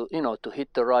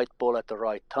hit the right ball at the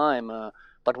right time.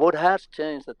 But what has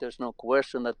changed, that there's no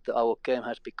question that our game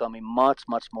has become much,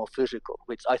 much more physical,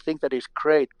 which I think that is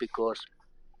great because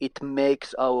it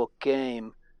makes our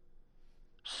game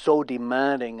so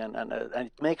demanding and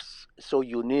it makes it so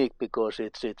unique because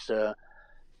it's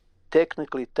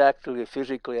technically, tactically,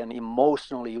 physically, and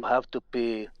emotionally you have to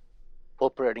be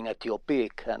operating at your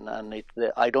peak, and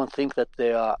I don't think that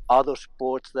there are other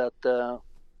sports that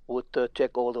would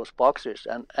check all those boxes.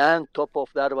 And top of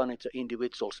that one, it's an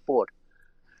individual sport.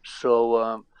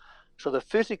 So so the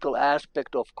physical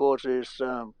aspect, of course, is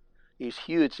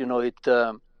huge.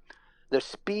 The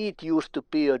speed used to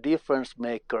be a difference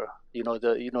maker.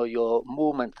 Your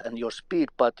movement and your speed.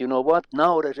 But you know what?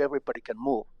 Nowadays everybody can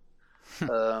move.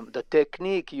 The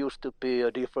technique used to be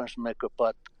a difference maker,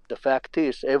 but the fact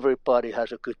is everybody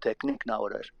has a good technique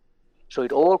nowadays. So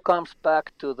it all comes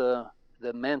back to the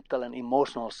mental and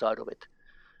emotional side of it,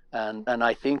 and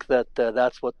I think that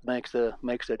that's what makes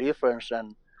a difference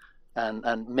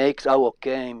and makes our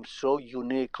game so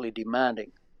uniquely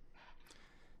demanding.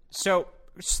 So,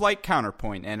 slight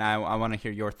counterpoint, and I want to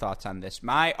hear your thoughts on this.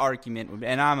 My argument,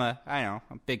 and I'm a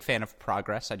big fan of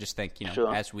progress. I just think,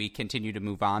 Sure. As we continue to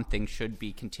move on, things should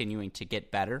be continuing to get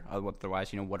better.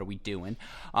 Otherwise, what are we doing?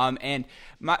 And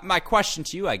my question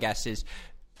to you, I guess, is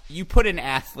you put an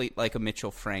athlete like a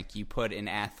Mitchell Frank, you put an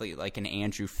athlete like an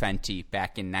Andrew Fenty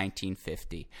back in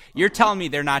 1950. You're telling me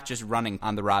they're not just running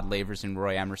on the Rod Lavers and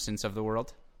Roy Emersons of the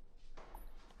world?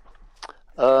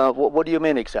 What do you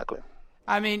mean exactly?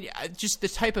 I mean, just the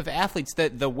type of athletes,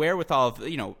 the wherewithal of,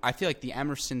 I feel like the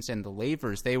Emersons and the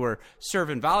Lavers, they were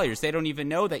serving volleyers. They don't even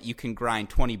know that you can grind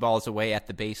 20 balls away at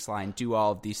the baseline, do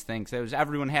all of these things.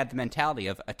 Everyone had the mentality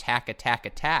of attack, attack,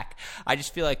 attack. I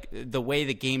just feel like the way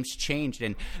the game's changed,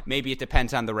 and maybe it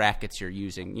depends on the rackets you're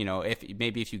using.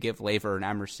 If you give Laver and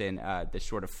Emerson the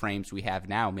sort of frames we have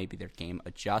now, maybe their game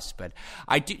adjusts. But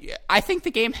I think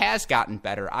the game has gotten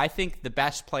better. I think the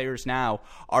best players now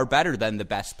are better than the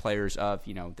best players of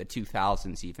the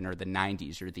 2000s even, or the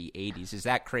 90s or the 80s. Is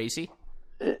that crazy?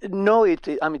 No,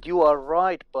 you are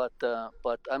right, but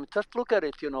just look at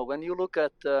it. When you look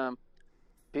at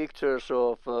pictures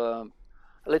of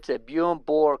let's say Björn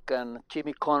Borg and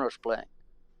Jimmy Connors playing,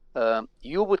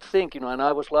 you would think, and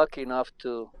I was lucky enough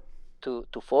to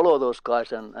follow those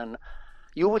guys, and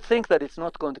you would think that it's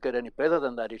not going to get any better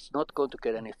than that. It's not going to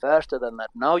get any faster than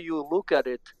that. Now you look at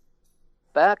it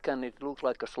back and it looks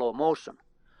like a slow motion.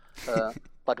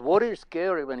 But what is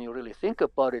scary when you really think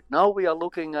about it, now we are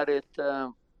looking at it,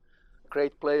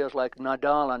 great players like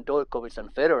Nadal and Djokovic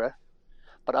and Federer,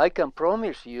 but I can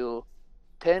promise you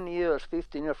 10 years,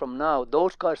 15 years from now,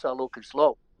 those guys are looking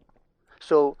slow.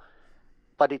 So,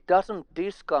 but it doesn't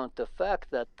discount the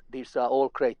fact that these are all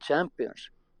great champions.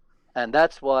 And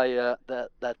that's why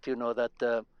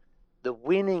the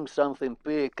winning something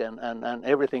big and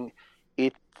everything,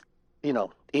 it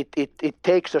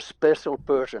takes a special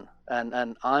person,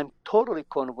 and I'm totally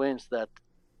convinced that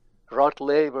Rod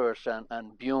Lavers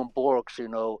and Björn Borgs,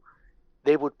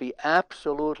 they would be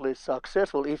absolutely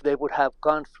successful if they would have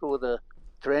gone through the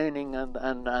training and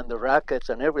the rackets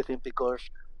and everything, because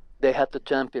they had the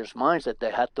champion's mindset,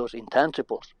 they had those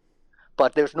intangibles.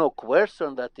 But there's no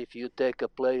question that if you take a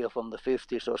player from the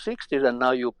 50s or 60s and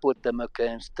now you put them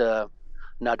against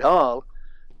Nadal,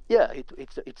 yeah,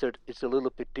 it's a little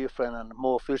bit different and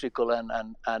more physical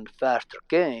and faster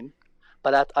game,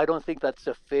 but I don't think that's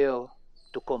fair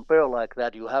to compare like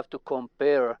that. You have to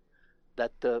compare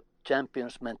that the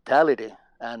champion's mentality,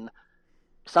 and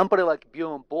somebody like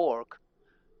Björn Borg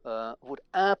would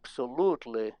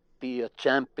absolutely be a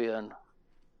champion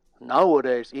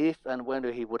nowadays if and when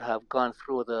he would have gone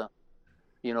through the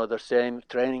same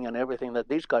training and everything that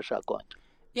these guys are going to.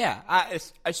 Yeah,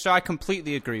 so I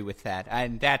completely agree with that,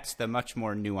 and that's the much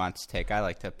more nuanced take. I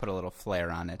like to put a little flair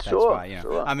on it. That's why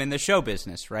sure. I'm in the show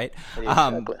business, right?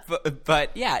 Exactly.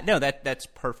 But yeah, no, that's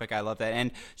perfect. I love that.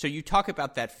 And so you talk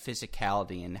about that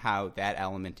physicality and how that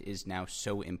element is now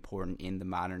so important in the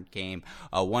modern game.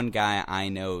 One guy I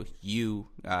know you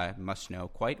must know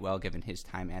quite well, given his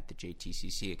time at the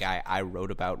JTCC, a guy I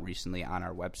wrote about recently on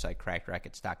our website,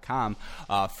 crackedrackets.com,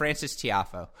 Frances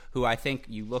Tiafoe, who I think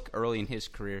you look early in his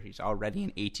career, he's already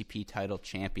an ATP title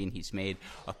champion. He's made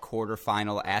a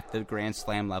quarterfinal at the Grand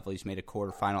Slam level. He's made a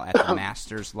quarterfinal at the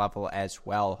Masters level as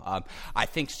well. I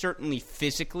think certainly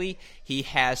physically he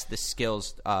has the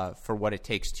skills for what it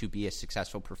takes to be a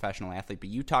successful professional athlete. But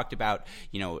you talked about,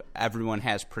 everyone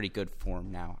has pretty good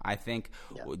form now. I think,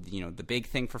 the big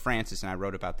thing for Frances, and I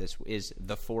wrote about this, is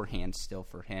the forehand still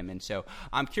for him. And so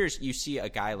I'm curious, you see a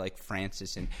guy like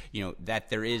Frances and, that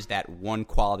there is that one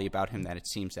quality about him that it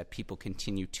seems that people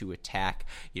continue to attack.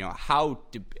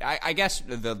 I guess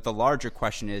the larger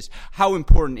question is, how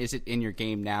important is it in your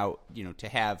game now, to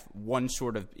have one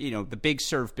sort of, the big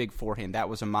serve, big forehand? That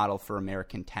was a model for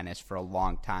American tennis for a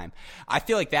long time. I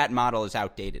feel like that model is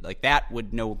outdated. Like, that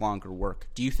would no longer work.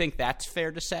 Do you think that's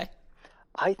fair to say?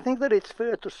 I think that it's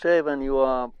fair to say when you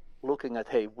are looking at,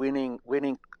 winning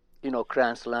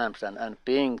Grand Slams and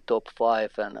being top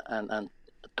 5 and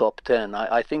top 10.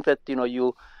 I think that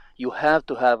you have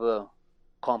to have a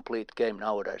complete game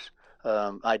nowadays.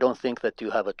 I don't think that you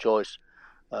have a choice.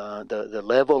 The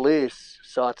level is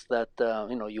such that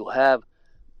you have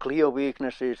clear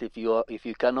weaknesses. If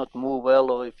you cannot move well,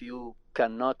 or if you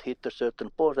cannot hit a certain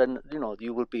post, then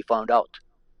you will be found out.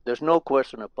 There's no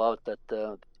question about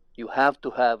that. You have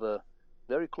to have a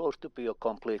very close to be a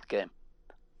complete game.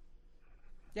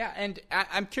 Yeah, and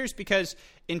I'm curious because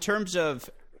in terms of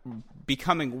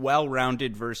becoming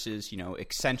well-rounded versus,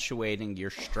 accentuating your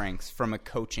strengths from a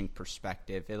coaching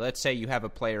perspective. Let's say you have a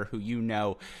player who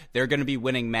they're going to be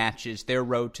winning matches. Their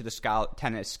road to the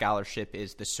tennis scholarship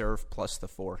is the serve plus the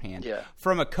forehand. Yeah.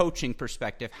 From a coaching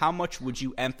perspective, how much would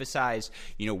you emphasize,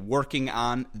 working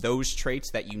on those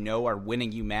traits that are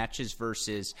winning you matches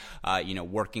versus,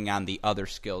 working on the other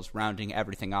skills, rounding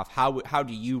everything off? How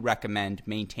do you recommend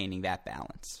maintaining that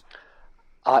balance?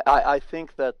 I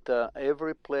think that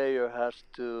every player has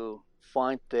to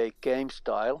find their game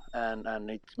style, and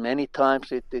many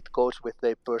times it goes with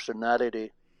their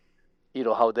personality,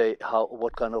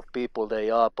 what kind of people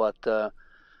they are. But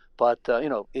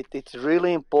it's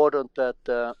really important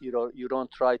that you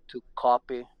don't try to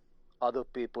copy other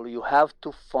people. You have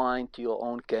to find your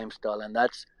own game style, and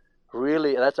that's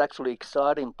actually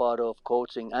exciting part of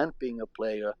coaching and being a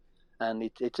player. And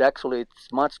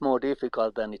it's much more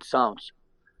difficult than it sounds.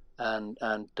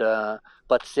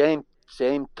 But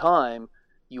same time,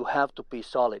 you have to be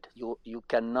solid. You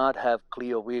cannot have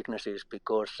clear weaknesses,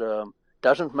 because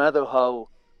doesn't matter how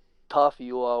tough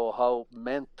you are or how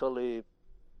mentally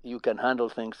you can handle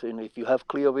things. And if you have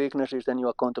clear weaknesses, then you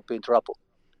are going to be in trouble.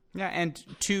 Yeah, and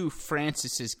to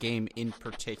Francis's game in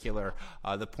particular,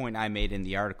 the point I made in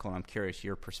the article, and I'm curious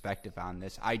your perspective on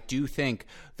this, I do think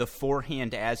the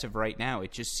forehand as of right now,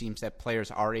 it just seems that players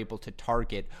are able to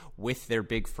target with their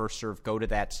big first serve, go to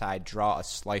that side, draw a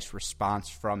slice response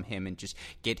from him, and just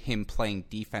get him playing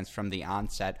defense from the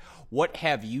onset. What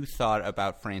have you thought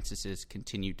about Francis's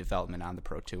continued development on the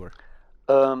Pro Tour?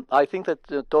 I think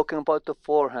that talking about the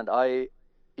forehand, I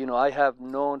have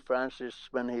known Francis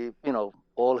when he,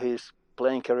 all his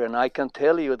playing career, and I can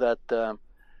tell you that,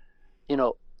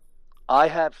 I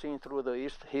have seen through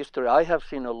the history, I have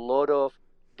seen a lot of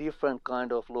different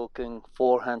kind of looking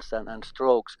forehands and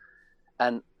strokes.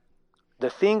 And the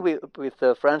thing with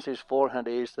Francis' forehand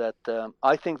is that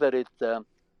I think that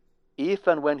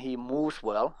even when he moves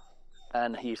well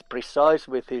and he's precise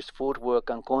with his footwork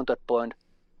and contact point,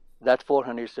 that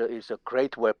forehand is a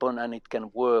great weapon, and it can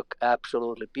work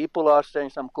absolutely. People are saying,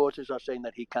 some coaches are saying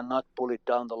that he cannot pull it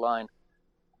down the line.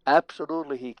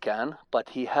 Absolutely he can, but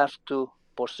he has to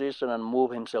position and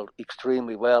move himself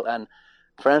extremely well. And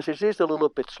Francis is a little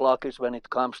bit sluggish when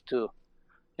it comes to,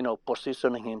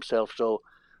 positioning himself. So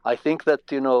I think that,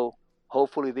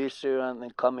 hopefully this year and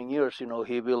in coming years,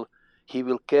 he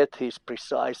will get his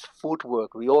precise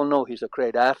footwork. We all know he's a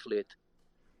great athlete,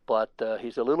 but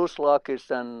he's a little sluggish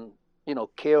and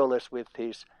careless with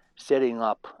his setting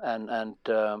up and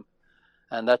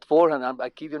that forehand. I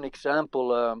give you an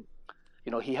example.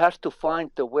 He has to find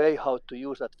the way how to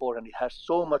use that forehand. It has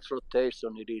so much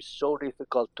rotation. It is so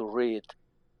difficult to read,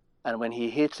 and when he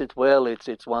hits it well,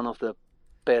 it's one of the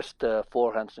best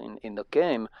forehands in the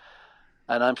game.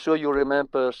 And I'm sure you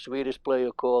remember a Swedish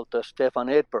player called Stefan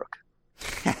Edberg.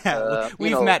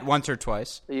 We've met once or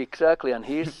twice. Exactly, and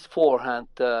his forehand,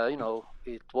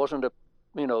 it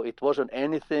wasn't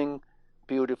anything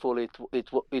beautiful.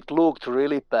 It looked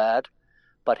really bad,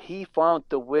 but he found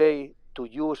the way to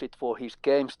use it for his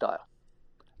game style,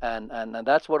 and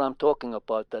that's what I'm talking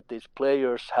about. That these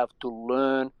players have to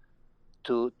learn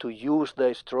to use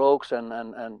their strokes and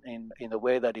in a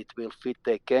way that it will fit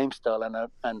their game style.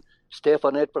 And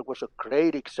Stefan Edberg was a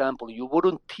great example. You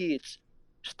wouldn't teach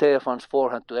Stefan's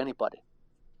forehand to anybody,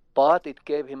 but it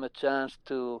gave him a chance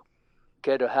to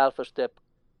get a half a step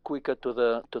quicker to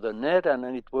the net, and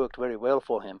then it worked very well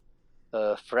for him.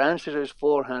 Francis's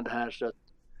forehand has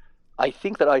I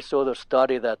think that I saw the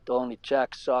study that only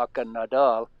Jack Sock and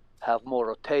Nadal have more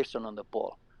rotation on the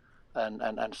ball,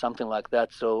 and something like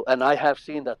that. So, and I have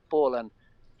seen that ball, and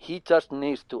he just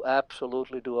needs to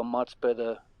absolutely do a much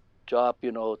better job,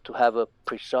 to have a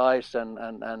precise and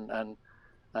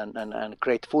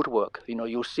great footwork.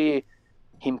 You see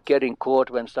him getting caught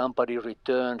when somebody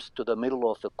returns to the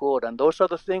middle of the court, and those are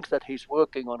the things that he's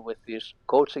working on with his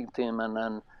coaching team.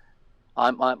 And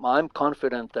I'm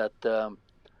confident that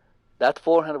that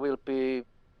forehand will be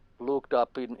looked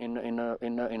up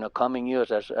in a coming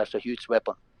years as a huge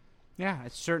weapon. Yeah,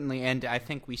 certainly, and I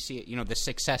think we see it, the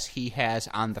success he has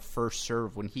on the first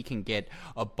serve when he can get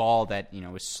a ball that,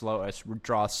 is slow,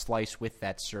 draw a slice with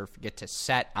that serve, get to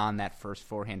set on that first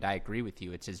forehand. I agree with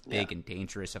you. It's as big and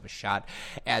dangerous of a shot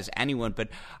as anyone, but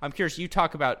I'm curious, you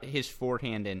talk about his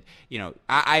forehand, and,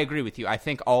 I agree with you. I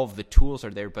think all of the tools are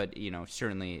there, but,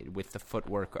 certainly with the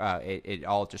footwork, it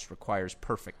all just requires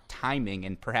perfect timing,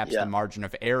 and perhaps the margin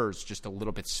of error is just a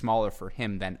little bit smaller for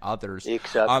him than others.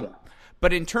 Exactly.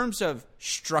 But in terms of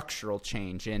structural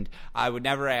change, and I would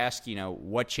never ask,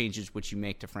 what changes would you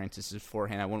make to Francis's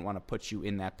forehand? I wouldn't want to put you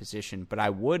in that position. But I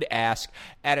would ask,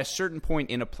 at a certain point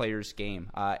in a player's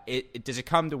game, does it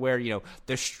come to where,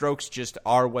 the strokes just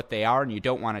are what they are and you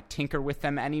don't want to tinker with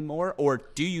them anymore? Or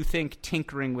do you think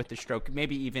tinkering with the stroke,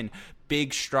 maybe even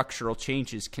big structural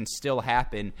changes, can still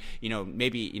happen?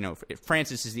 Maybe,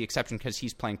 Francis is the exception because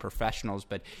he's playing professionals,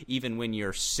 but even when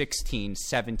you're 16,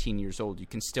 17 years old, you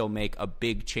can still make a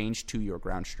big change to your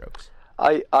ground strokes.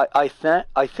 I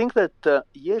think that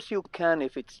yes, you can,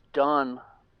 if it's done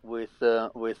with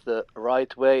the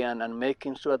right way and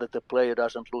making sure that the player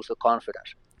doesn't lose the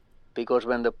confidence. Because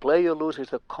when the player loses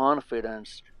the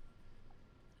confidence,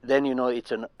 then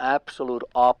it's an absolute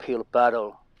uphill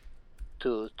battle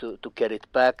to get it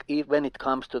back, even when it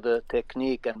comes to the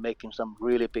technique and making some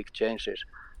really big changes.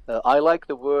 I like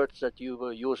the words that you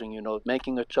were using,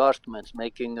 making adjustments,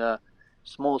 making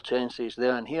small changes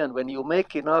there and here. And when you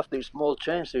make enough these small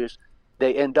changes,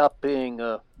 they end up being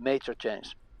a major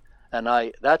change. And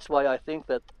that's why I think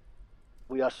that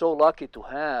we are so lucky to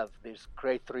have these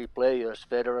great three players,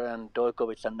 Federer and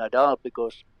Djokovic and Nadal,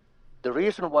 because the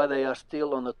reason why they are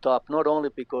still on the top, not only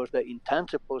because the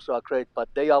intangibles are great, but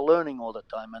they are learning all the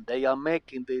time and they are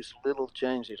making these little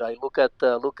changes. I look at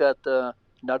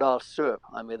Nadal's serve.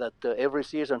 I mean that every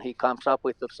season he comes up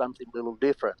with something a little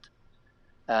different,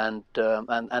 and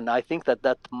I think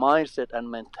that mindset and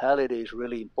mentality is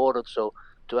really important. So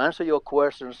to answer your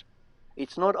questions,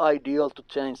 it's not ideal to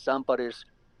change somebody's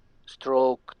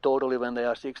stroke totally when they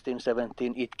are 16,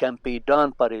 17. It can be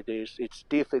done, but it's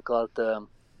difficult.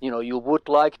 You would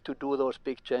like to do those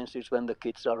big changes when the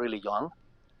kids are really young.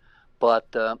 But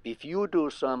if you do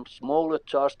some small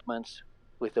adjustments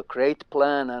with a great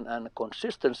plan and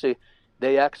consistency,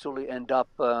 they actually end up,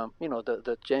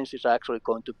 the changes are actually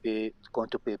going to be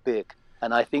big.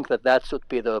 And I think that should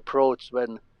be the approach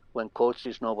when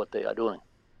coaches know what they are doing.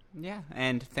 Yeah,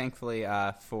 and thankfully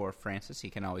for Francis, he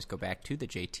can always go back to the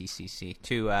JTCC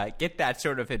to get that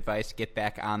sort of advice, get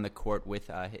back on the court with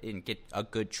and get a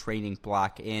good training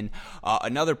block in.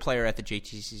 Another player at the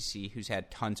JTCC who's had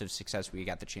tons of success, we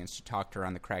got the chance to talk to her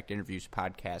on the Cracked Interviews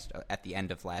podcast at the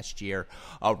end of last year,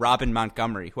 Robin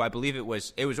Montgomery, who I believe it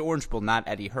was Orange Bowl, not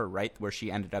Eddie Herr, right, where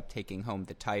she ended up taking home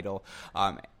the title.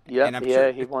 She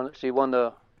won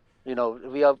the,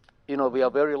 we are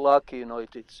very lucky,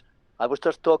 it's. I was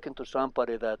just talking to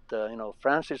somebody that,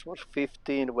 Francis was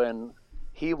 15 when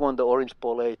he won the Orange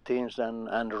Bowl 18s,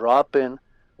 and Robin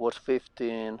was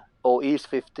 15, or is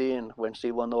 15 when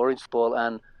she won the Orange Bowl.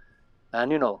 And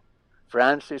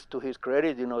Francis, to his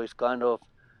credit, is kind of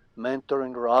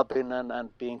mentoring Robin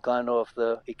and being kind of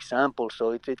the example. So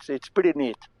it's pretty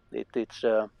neat. It's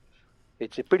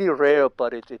pretty rare,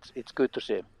 but it's good to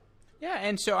see. Yeah,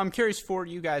 and so I'm curious for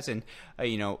you guys, and,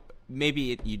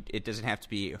 maybe it doesn't have to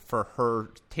be for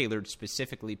her tailored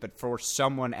specifically, but for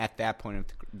someone at that point of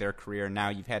their career, now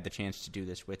you've had the chance to do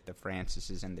this with the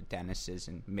Francises and the Dennises,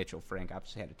 and Mitchell Frank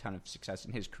obviously had a ton of success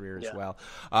in his career as well.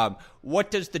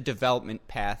 What does the development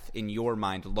path in your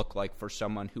mind look like for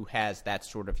someone who has that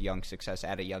sort of young success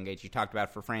at a young age? You talked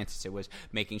about for Francis, it was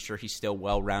making sure he's still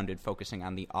well-rounded, focusing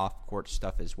on the off-court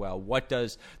stuff as well. What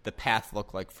does the path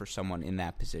look like for someone in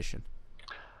that position?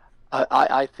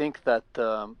 I think that,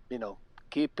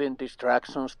 keeping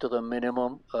distractions to the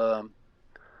minimum,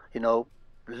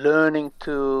 learning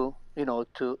to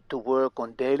work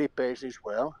on daily basis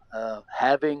well,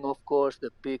 having, of course, the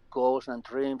big goals and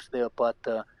dreams there, but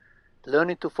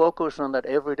learning to focus on that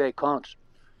every day counts,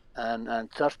 and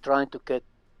just trying to get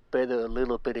better a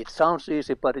little bit. It sounds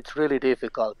easy, but it's really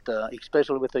difficult,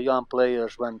 especially with the young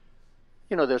players when,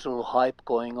 there's a little hype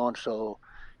going on. So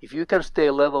if you can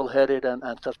stay level-headed and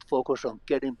just focus on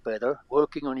getting better,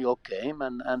 working on your game,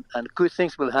 and good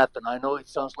things will happen. I know it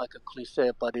sounds like a cliche,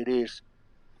 but it is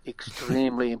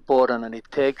extremely important, and it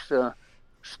takes a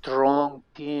strong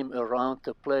team around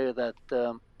the player that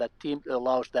team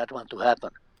allows that one to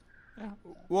happen.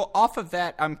 Well, off of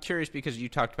that, I'm curious because you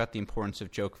talked about the importance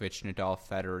of Djokovic, Nadal,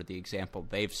 Federer, the example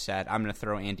they've set. I'm going to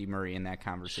throw Andy Murray in that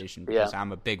conversation because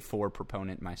I'm a big Ford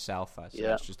proponent myself. So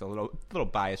it's just a little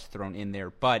bias thrown in there.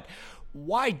 But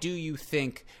why do you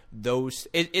think those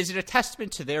 – is it a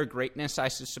testament to their greatness, I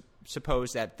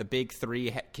suppose, that the big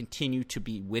three continue to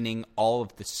be winning all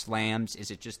of the slams?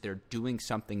 Is it just they're doing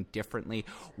something differently?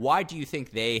 Why do you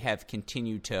think they have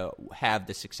continued to have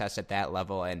the success at that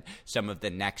level and some of the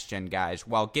next-gen guys,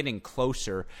 while getting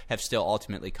closer, have still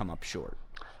ultimately come up short?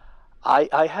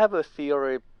 I have a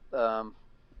theory.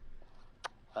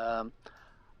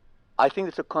 I think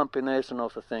it's a combination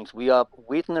of the things. We are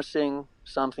witnessing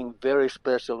something very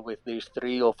special with these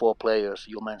 3 or 4 players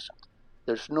you mentioned.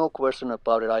 There's no question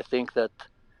about it. I think that,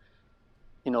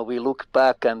 we look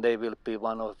back and they will be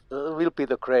will be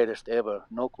the greatest ever.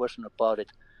 No question about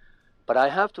it. But I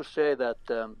have to say that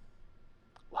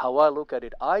how I look at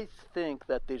it, I think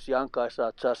that these young guys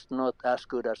are just not as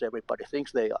good as everybody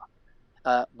thinks they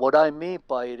are. What I mean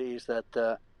by it is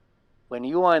that when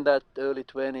you are in that early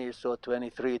 20s or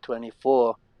 23,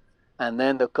 24, and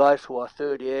then the guys who are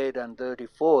 38 and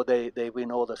 34, they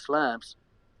win all the slams,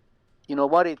 you know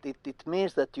what, it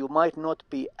means that you might not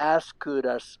be as good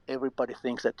as everybody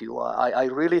thinks that you are. I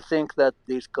really think that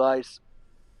these guys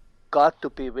got to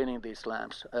be winning these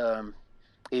slams.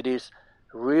 It is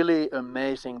really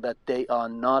amazing that they are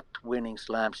not winning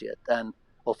slams yet. And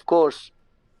of course,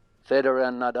 Federer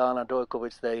and Nadal and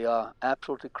Djokovic, they are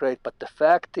absolutely great. But the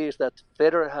fact is that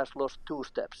Federer has lost 2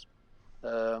 steps.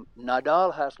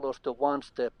 Nadal has lost a 1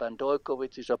 step, and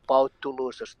Djokovic is about to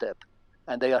lose a step.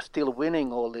 And they are still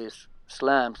winning all these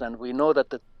slams. And we know that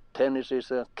the tennis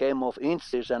is a game of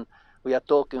inches, and we are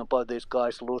talking about these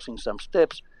guys losing some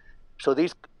steps. So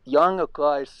these younger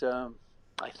guys,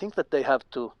 I think that they have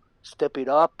to step it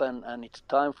up, and it's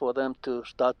time for them to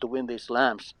start to win these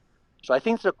slams. So I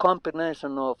think it's a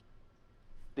combination of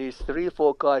these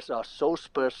 3-4 guys are so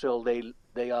special.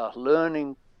 They are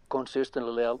learning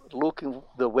consistently. They are looking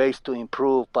the ways to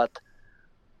improve. But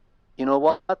you know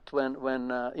what?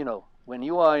 When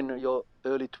you are in your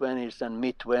early 20s and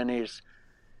mid 20s,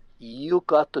 you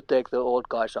got to take the old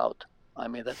guys out. I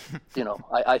mean that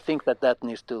I think that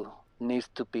needs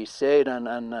to be said,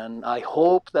 and I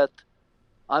hope that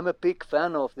I'm a big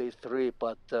fan of these 3,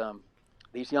 but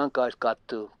these young guys got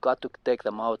to take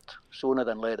them out sooner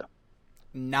than later.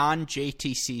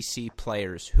 Non-JTCC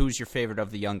players, who's your favorite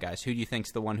of the young guys? Who do you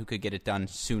think's the one who could get it done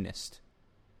soonest?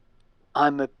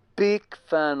 I'm a big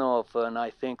fan of, and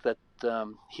I think that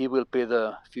he will be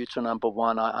the future number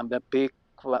 1. I'm a big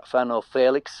fan of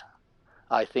Felix.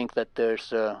 I think that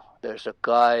there's a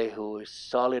guy who is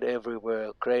solid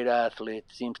everywhere, great athlete,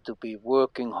 seems to be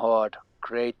working hard,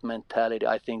 great mentality.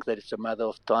 I think that it's a matter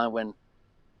of time when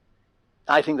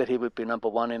I think that he will be number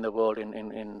 1 in the world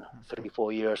in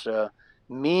 3-4 years.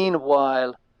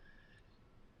 Meanwhile,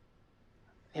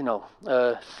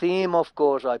 Thiem, of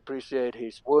course, I appreciate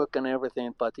his work and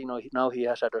everything, but now he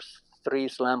has had 3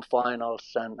 slam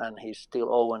finals and he's still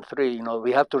 0-3.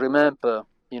 We have to remember,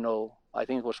 I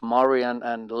think it was Murray and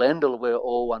Lendl were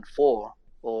 0-4,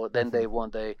 or then they won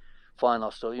the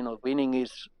finals. So winning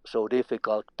is so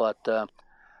difficult. But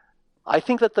I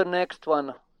think that the next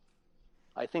one,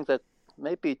 I think that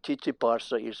maybe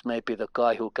Tsitsipas is maybe the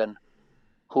guy who can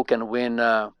win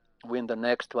the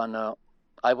next one.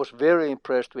 I was very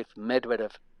impressed with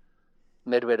Medvedev,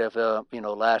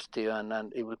 last year,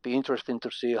 and it would be interesting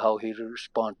to see how he will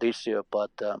respond this year.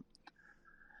 But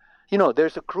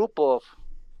there's a group of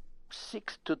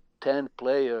 6 to 10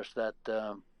 players that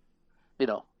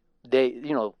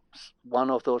one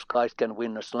of those guys can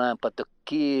win a slam. But the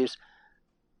key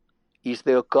is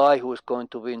there a guy who is going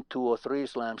to win 2 or 3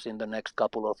 slams in the next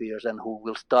couple of years and who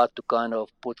will start to kind of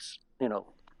put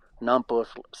number of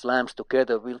slams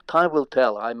together? Time will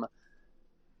tell. I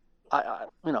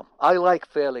like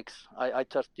Felix. I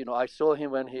just I saw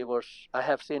him I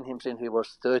have seen him since he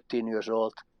was 13 years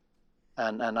old,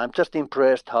 and I'm just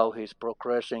impressed how he's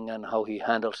progressing and how he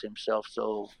handles himself.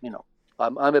 So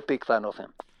I'm a big fan of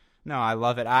him. No, I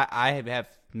love it. I have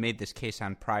made this case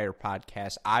on prior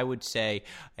podcasts. I would say,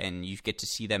 and you get to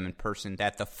see them in person,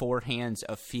 that the forehands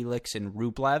of Felix and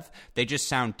Rublev, they just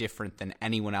sound different than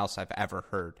anyone else I've ever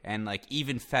heard. And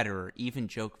even Federer, even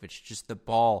Djokovic, just the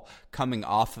ball coming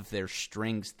off of their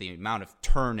strings, the amount of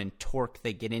turn and torque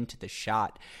they get into the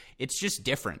shot, it's just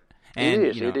different. And,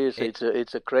 it is.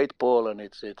 It's a great ball, and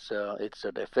it's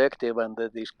effective, and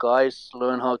these guys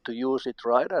learn how to use it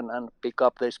right and pick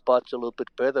up their spots a little bit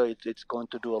better. It's going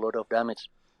to do a lot of damage.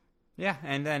 Yeah,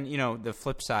 and then, the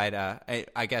flip side,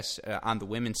 I guess on the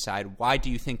women's side, why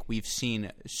do you think we've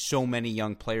seen so many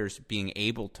young players being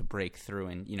able to break through?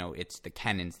 And, it's the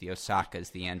Kennans, the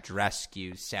Osakas, the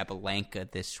Andreescus,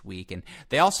 Sabalenka this week, and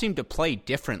they all seem to play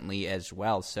differently as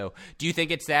well. So do you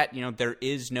think it's that, there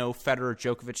is no Federer,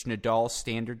 Djokovic, Nadal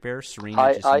standard bearer?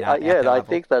 Serena just not at that level? I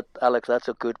think that, Alex, that's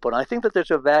a good point. I think that there's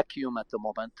a vacuum at the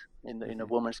moment in the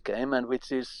women's game, and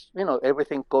which is,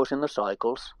 everything goes in the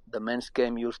cycles. The men's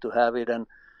game used to have it, and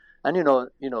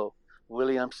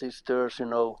Williams sisters,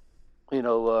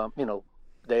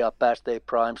 they are past their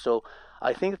prime. So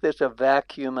I think there's a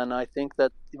vacuum, and I think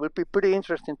that it will be pretty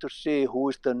interesting to see who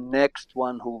is the next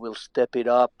one who will step it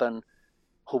up and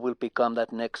who will become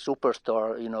that next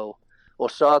superstar.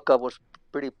 Osaka was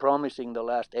pretty promising the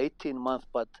last 18 months,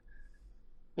 but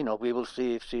we will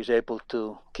see if she's able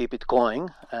to keep it going.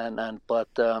 But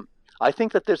I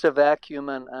think that there's a vacuum,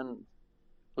 and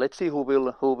let's see who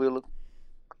will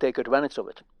take advantage of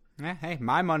it. Yeah, hey,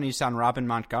 my money's on Robin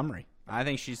Montgomery. I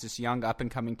think she's this young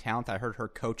up-and-coming talent. I heard her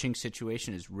coaching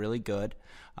situation is really good,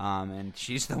 and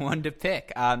she's the one to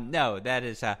pick. No, that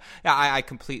is I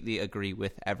completely agree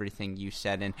with everything you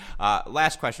said. And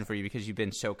last question for you, because you've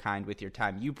been so kind with your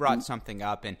time. You brought something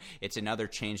up, and it's another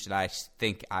change that I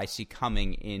think I see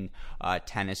coming in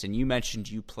tennis. And you mentioned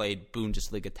you played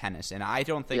Bundesliga tennis, and I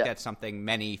don't think that's something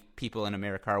many people in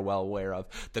America are well aware of.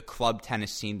 The club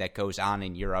tennis scene that goes on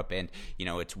in Europe, and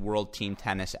it's world team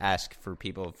tennis-esque for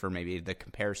people, for maybe the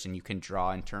comparison you can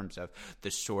draw in terms of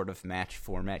the sort of match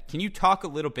format. Can you talk a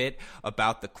little bit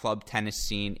about the club tennis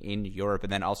scene in Europe?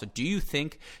 And then also, do you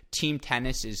think team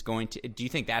tennis is do you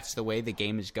think that's the way the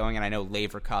game is going? And I know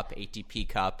Laver Cup, ATP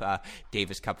Cup,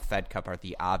 Davis Cup, Fed Cup are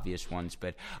the obvious ones,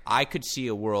 but I could see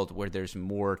a world where there's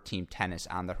more team tennis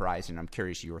on the horizon. I'm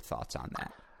curious your thoughts on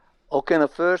that. Okay, now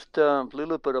first, a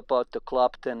little bit about the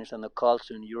club tennis and the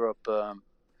culture in Europe.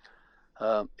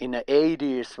 In the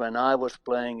 80s, when I was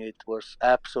playing, it was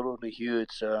absolutely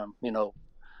huge. In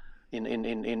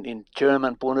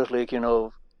German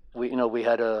Bundesliga, we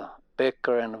had a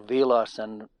Becker and Villas,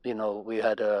 and we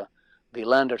had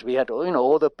Wilanders. We had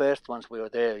all the best ones. We were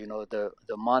there.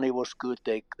 The money was good.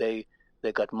 They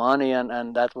got money,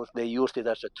 and that was, they used it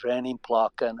as a training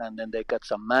block, and then they got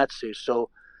some matches.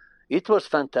 So it was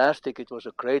fantastic. It was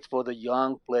great for the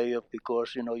young player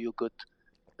because you could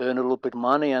earn a little bit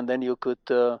money, and then you could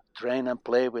train and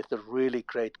play with the really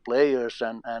great players,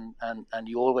 and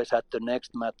you always had the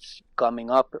next match coming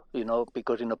up,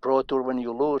 because in a pro tour when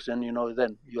you lose, and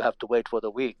then you have to wait for the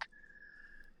week.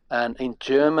 And in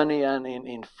Germany and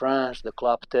in France, the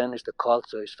club tennis, the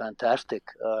culture is fantastic.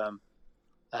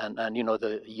 And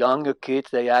the younger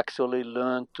kids, they actually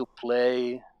learn to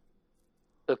play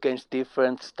against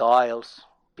different styles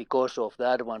because of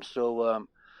that one. So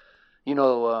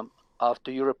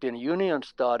after European Union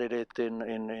started it in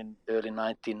early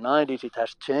 1990s, it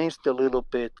has changed a little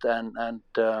bit, and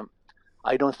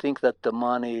I don't think that the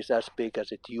money is as big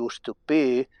as it used to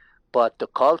be, but the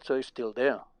culture is still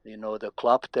there. The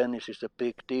club tennis is a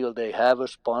big deal. They have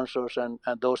sponsors, and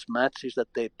those matches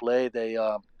that they play, they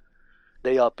are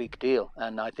big deal.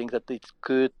 And I think that it's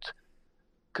good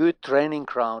training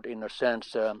ground in a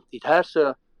sense. It has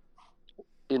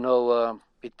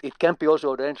It can be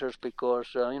also dangerous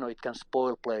because it can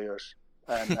spoil players,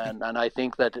 and I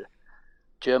think that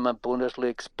German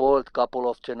Bundesliga spoiled a couple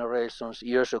of generations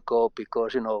years ago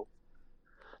because the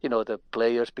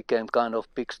players became kind of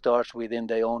big stars within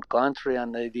their own country,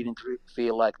 and they didn't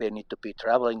feel like they need to be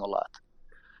traveling a lot.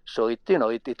 So it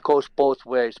goes both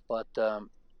ways, but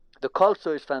the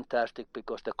culture is fantastic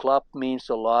because the club means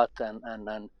a lot,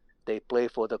 and they play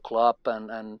for the club,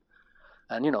 and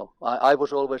I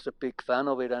was always a big fan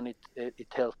of it, and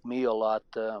it helped me a lot,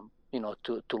 to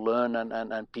learn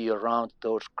and be around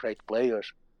those great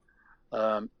players.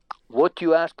 What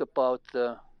you ask about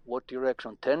what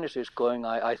direction tennis is going,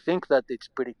 I think that it's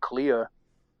pretty clear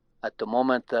at the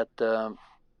moment that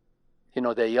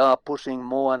they are pushing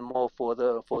more and more for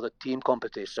the team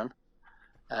competition,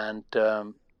 and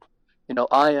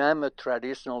I am a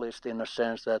traditionalist in a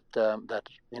sense that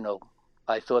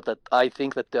I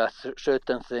think that there are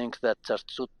certain things that just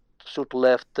should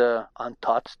left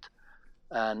untouched,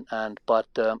 but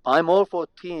I'm all for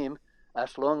team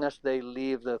as long as they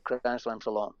leave the Grand Slams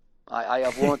alone.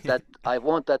 I want that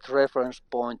reference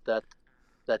point that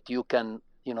you can,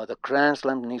 the Grand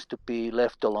Slam needs to be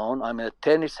left alone. I mean,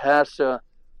 tennis has a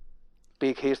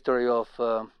big history of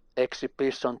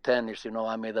exhibition tennis.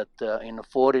 I mean that in the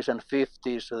 40s and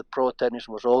 50s, the pro tennis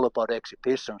was all about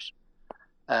exhibitions.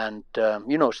 And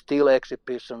still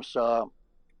exhibitions are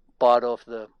part of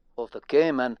the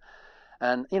game, and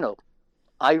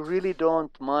I really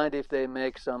don't mind if they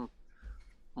make some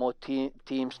more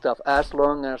team stuff, as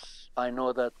long as I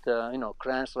know that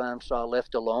Grand Slams are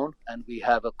left alone, and we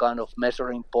have a kind of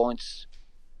measuring points,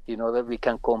 that we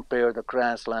can compare the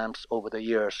Grand Slams over the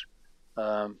years.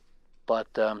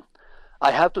 But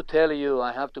I have to tell you,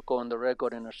 I have to go on the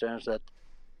record in a sense that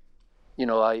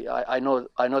I know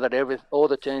that all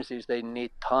the changes, they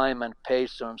need time and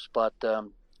patience, but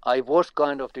I was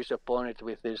kind of disappointed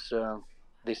with this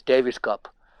Davis Cup.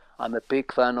 I'm a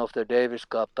big fan of the Davis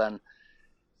Cup, and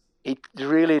it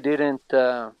really didn't.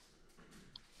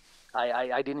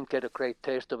 I didn't get a great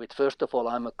taste of it. First of all,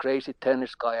 I'm a crazy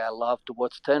tennis guy. I love to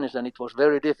watch tennis, and it was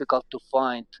very difficult to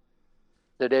find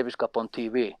the Davis Cup on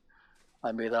TV.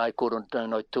 I mean, I couldn't.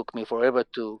 It took me forever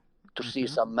to see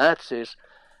some matches,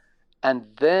 and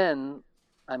then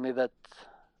I mean that.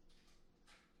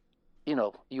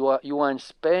 You are in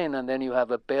Spain, and then you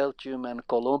have a Belgium and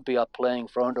Colombia playing in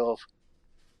front of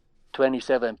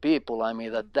 27 people. I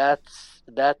mean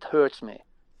that hurts me.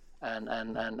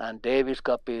 And Davis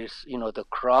Cup is, the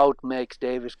crowd makes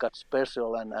Davis Cup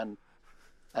special, and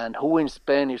who in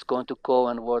Spain is going to go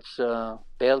and watch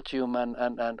Belgium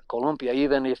and Colombia,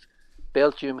 even if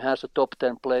Belgium has a top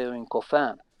 10 player in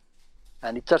Goffin.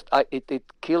 And it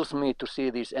kills me to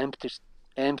see these empty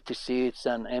seats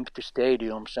and empty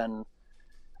stadiums, and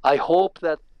I hope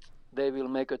that they will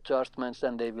make adjustments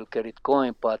and they will get it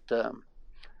going, but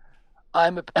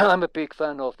I'm a big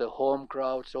fan of the home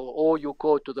crowd. So, or you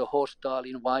go to the hostile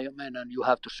environment and you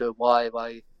have to survive.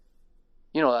 I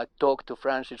talked to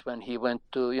Francis when he went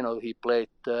to, he played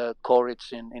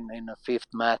Coric in a fifth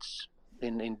match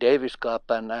in Davis Cup,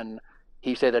 and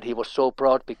he said that he was so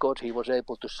proud because he was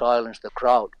able to silence the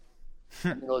crowd.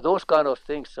 Those kind of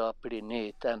things are pretty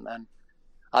neat, and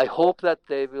I hope that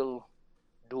they will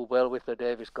do well with the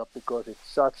Davis Cup because it's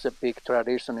such a big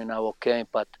tradition in our game.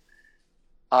 But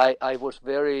I was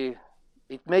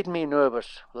it made me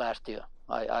nervous last year,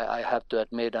 I have to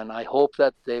admit, and I hope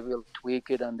that they will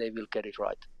tweak it and they will get it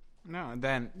right.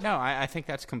 I think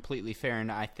that's completely fair, and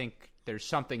I think there's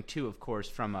something too, of course,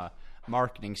 from a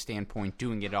marketing standpoint,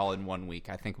 doing it all in 1 week.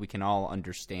 I think we can all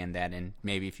understand that, and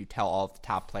maybe if you tell all of the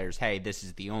top players, hey, this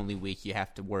is the only week you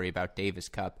have to worry about Davis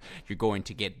Cup, you're going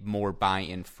to get more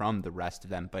buy-in from the rest of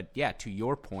them. But yeah, to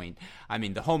your point, I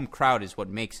mean, the home crowd is what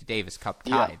makes the Davis Cup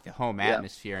tie, the home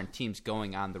atmosphere and teams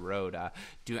going on the road. I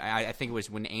think it was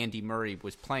when Andy Murray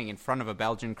was playing in front of a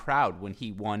Belgian crowd when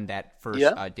he won that first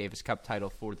Davis Cup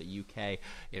title for the UK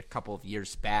a couple of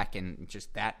years back, and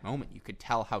just that moment, you could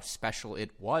tell how special it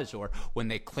was. Or when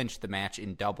they clinched the match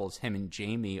in doubles, him and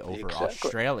Jamie over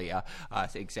Australia,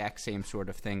 exact same sort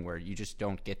of thing where you just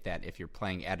don't get that if you're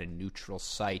playing at a neutral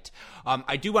site.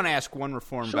 I do want to ask one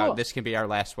reform about this. Can be our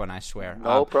last one, I swear.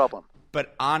 No problem.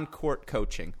 But on-court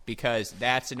coaching, because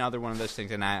that's another one of those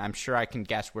things, and I'm sure I can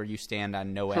guess where you stand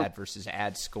on no ad versus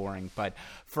ad scoring. But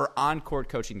for on-court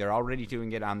coaching, they're already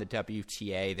doing it on the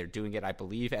WTA. They're doing it, I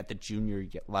believe, at the junior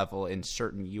level in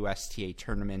certain USTA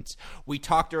tournaments. We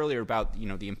talked earlier about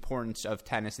the importance of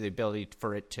tennis, the ability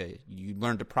for it to you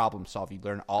learn to problem solve, you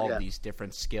learn all of these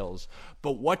different skills.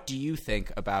 But what do you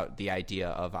think about the idea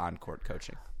of on-court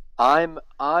coaching? I'm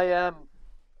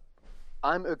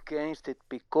against it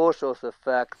because of the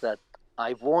fact that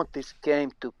I want this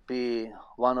game to be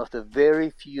one of the very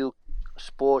few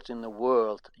sports in the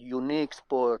world, unique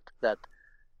sport, that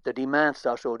the demands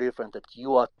are so different that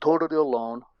you are totally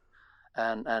alone.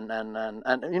 And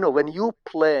when you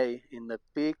play in the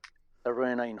big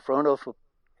arena in front of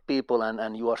people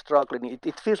and you are struggling,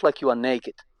 it feels like you are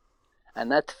naked.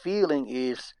 And that feeling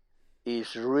is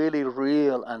really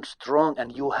real and strong,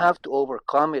 and you have to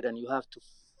overcome it, and you have to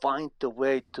find a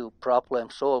way to problem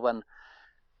solve. And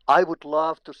I would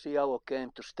love to see our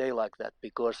game to stay like that,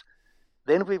 because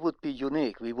then we would be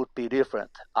unique, we would be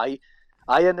different. I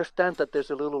understand that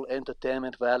there's a little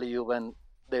entertainment value when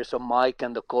there's a mic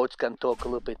and the coach can talk a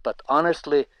little bit, but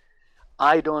honestly,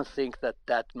 I don't think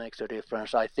that makes a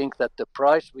difference. I think that the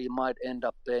price we might end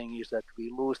up paying is that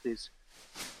we lose this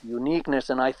uniqueness,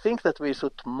 and I think that we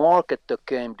should market the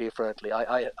game differently.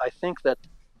 I think that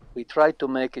we try to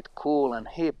make it cool and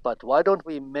hip, but why don't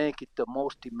we make it the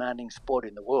most demanding sport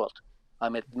in the world? I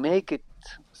mean, make it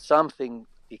something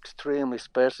extremely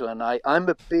special. And I'm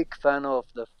a big fan of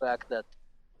the fact that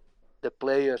the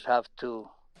players have to,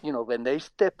 when they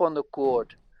step on the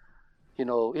court,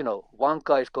 one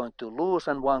guy is going to lose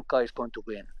and one guy is going to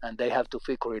win, and they have to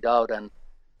figure it out. And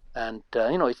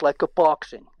it's like a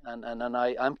boxing. And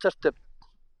I'm just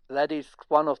that is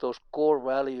one of those core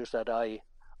values that I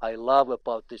love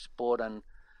about this sport. And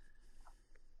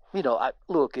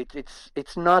look,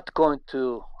 it's not going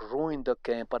to ruin the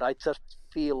game, but I just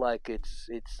feel like it's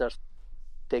just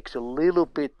takes a little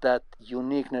bit that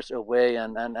uniqueness away,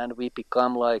 and we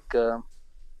become like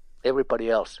everybody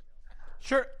else.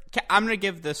 Sure. I'm going to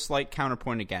give the slight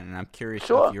counterpoint again, and I'm curious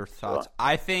Sure, of your thoughts. sure.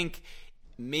 I think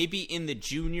maybe in the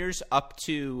juniors up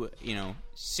to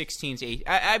 16s, 8.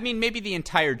 I mean, maybe the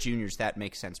entire juniors, that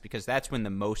makes sense because that's when the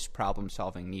most problem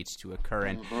solving needs to occur.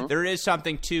 And there is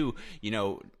something to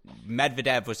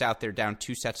Medvedev was out there down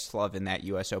 2-0 in that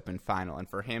U.S. Open final, and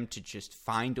for him to just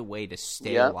find a way to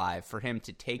stay alive, for him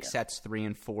to take sets 3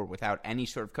 and 4 without any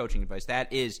sort of coaching advice,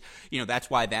 that is, that's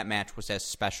why that match was as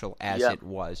special as it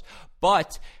was.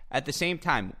 But at the same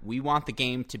time, we want the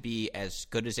game to be as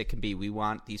good as it can be. We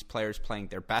want these players playing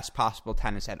their best possible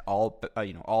tennis at all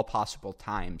possible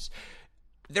times.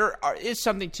 There is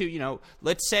something to,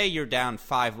 let's say you're down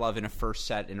 5-love in a first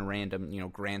set in a random,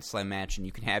 Grand Slam match, and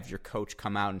you can have your coach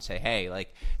come out and say, hey,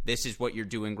 like, this is what you're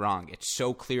doing wrong. It's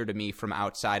so clear to me from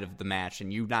outside of the match,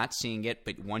 and you're not seeing it,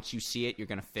 but once you see it, you're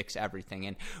going to fix everything.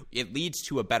 And it leads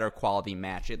to a better quality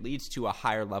match. It leads to a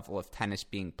higher level of tennis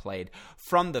being played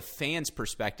from the fans'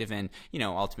 perspective, and,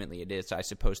 ultimately it is, I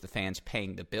suppose, the fans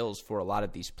paying the bills for a lot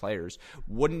of these players.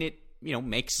 Wouldn't it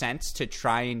makes sense to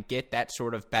try and get that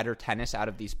sort of better tennis out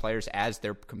of these players as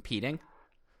they're competing?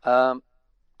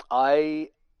 I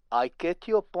get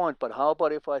your point, but how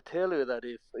about if I tell you that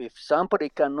if somebody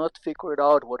cannot figure it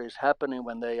out what is happening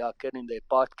when they are getting their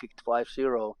butt kicked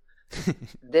 5-0,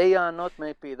 they are not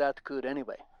maybe that good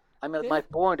anyway. I mean, my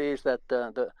point is that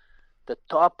the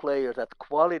top players, that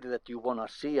quality that you want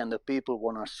to see and the people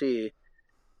want to see,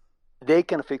 they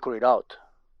can figure it out.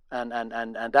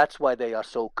 And that's why they are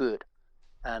so good.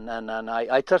 And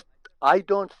I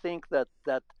don't think that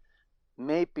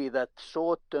maybe that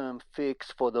short-term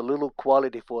fix for the little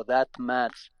quality for that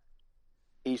match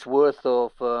is worth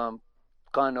of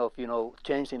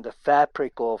changing the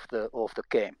fabric of the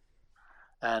game.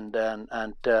 And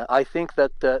I think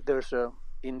that there's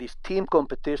in these team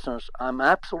competitions, I'm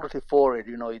absolutely for it.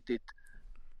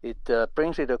 It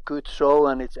brings it a good show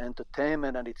and it's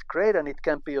entertainment and it's great and it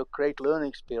can be a great learning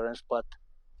experience. But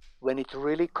when it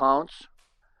really counts,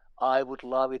 I would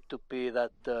love it to be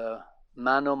that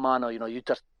mano mano. You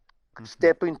just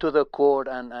step into the court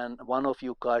and one of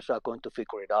you guys are going to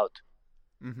figure it out.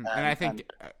 And I think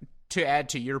to add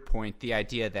to your point, the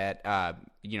idea that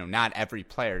not every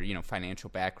player, financial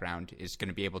background is going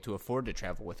to be able to afford to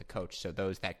travel with a coach. So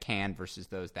those that can versus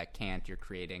those that can't, you're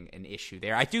creating an issue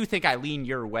there. I do think I lean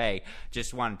your way.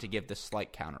 Just wanted to give the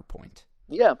slight counterpoint.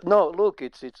 Yeah, no, look,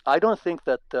 it's. I don't think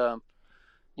that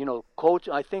coach.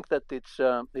 I think that it's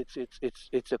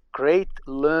a great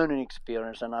learning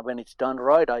experience, and when it's done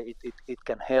right, it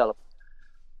can help.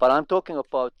 But I'm talking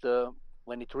about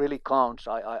when it really counts.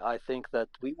 I think that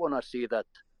we want to see that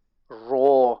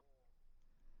raw,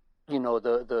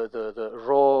 the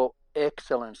raw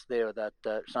excellence there, that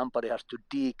somebody has to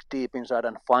dig deep inside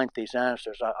and find these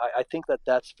answers. I think that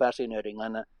that's fascinating,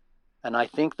 and I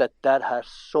think that has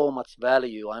so much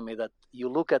value. I mean, that you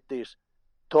look at these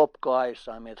top guys,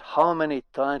 I mean, how many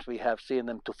times we have seen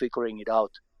them to figuring it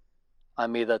out. I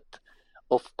mean, that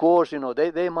of course,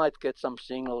 they might get some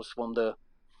signals from the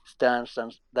stands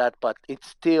and that, but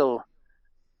it's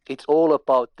all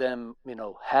about them,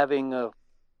 having a,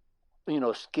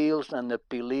 skills and the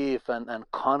belief and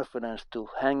confidence to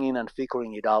hang in and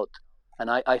figuring it out.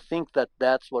 And I think that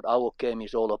that's what our game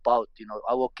is all about.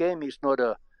 Our game is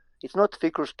it's not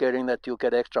figure skating that you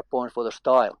get extra points for the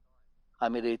style. I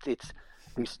mean, it's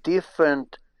these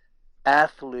different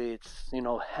athletes,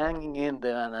 hanging in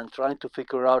there and trying to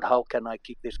figure out how can I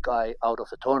kick this guy out of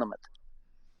the tournament.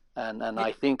 And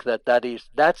I think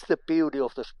that's the beauty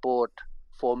of the sport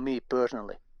for me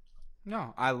personally.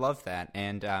 No, I love that.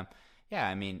 And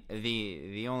I mean,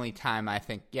 the only time I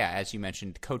think, as you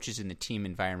mentioned, coaches in the team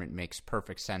environment makes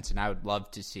perfect sense. And I would love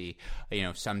to see,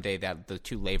 someday that the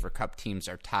two Laver Cup teams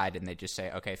are tied and they just say,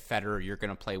 okay, Federer, you're going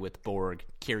to play with Borg.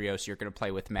 Kyrgios, you're going to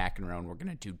play with McEnroe, and we're going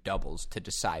to do doubles to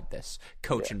decide this.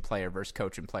 Coach and player versus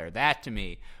coach and player. That, to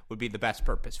me, would be the best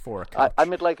purpose for a coach. I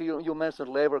mean, like you mentioned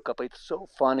Laver Cup. It's so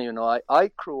funny,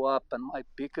 I grew up and my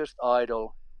biggest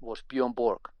idol was Bjorn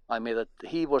Borg. I mean, that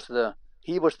he was the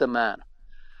man.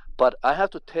 But I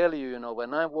have to tell you,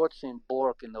 when I'm watching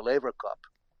Borg in the Laver Cup,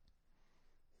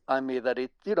 I mean that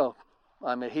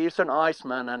he's an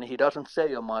Iceman and he doesn't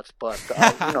say much, but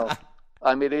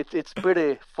I mean it's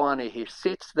pretty funny. He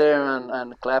sits there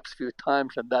and claps a few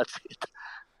times and that's it.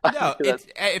 No,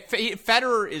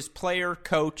 Federer is player,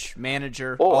 coach,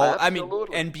 manager.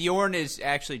 Absolutely. And Bjorn is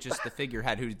actually just the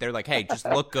figurehead who they're like, hey, just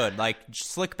look good, like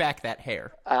just slick back that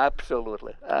hair.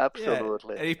 Absolutely. Yeah,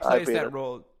 and he plays that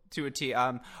role to a T.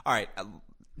 All right,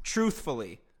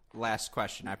 truthfully, last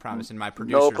question, I promise. And my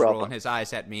producer's rolling his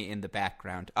eyes at me in the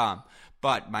background.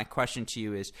 But my question to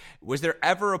you is, was there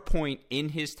ever a point in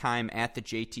his time at the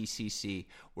JTCC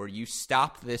where you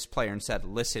stopped this player and said,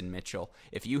 listen, Mitchell,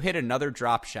 if you hit another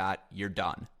drop shot, you're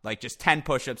done. Like just 10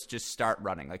 push-ups, just start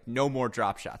running. Like no more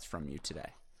drop shots from you today.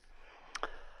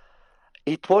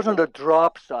 It wasn't a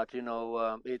drop shot,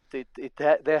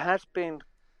 there has been,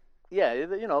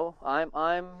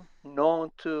 I'm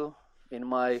known to, in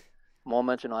my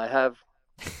moments, I have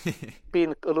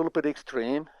been a little bit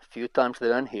extreme a few times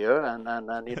there and here, and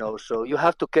so you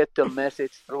have to get the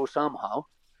message through somehow,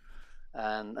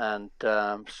 and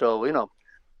so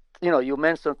you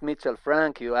mentioned Mitchell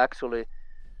Frank. You actually,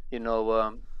 he was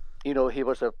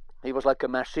like a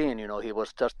machine. He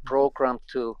was just programmed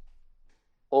to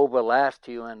overlast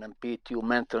you and beat you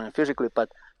mentally and physically.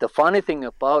 But the funny thing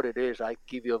about it is, I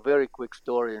give you a very quick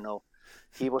story.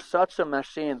 He was such a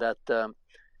machine that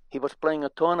he was playing a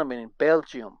tournament in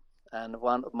Belgium, and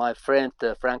my friend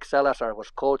Frank Salazar was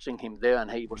coaching him there,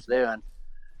 and he was there.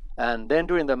 And then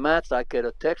during the match, I get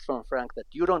a text from Frank that,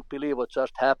 you don't believe what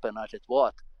just happened. I said,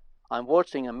 what? I'm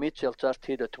watching, and Mitchell just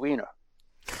hit a tweener.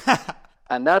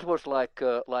 And that was like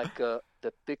the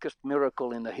biggest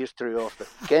miracle in the history of the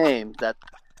game, that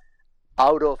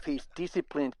out of his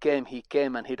disciplined game, he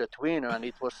came and hit a tweener. And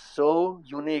it was so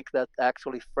unique that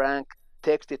actually Frank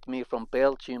texted me from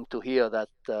Belgium to hear that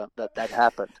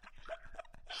happened.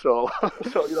 So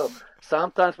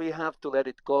sometimes we have to let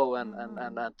it go and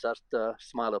just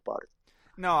smile about it.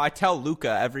 No, I tell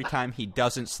Luca every time he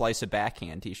doesn't slice a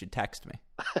backhand, he should text me.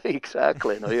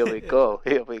 Exactly. No, here we go.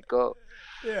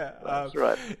 Yeah, that's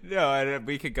right. No, and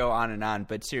we could go on and on,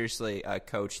 but seriously,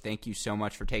 Coach, thank you so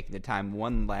much for taking the time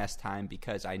one last time,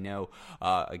 because I know,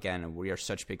 again, we are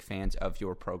such big fans of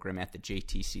your program at the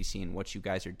JTCC and what you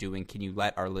guys are doing. Can you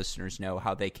let our listeners know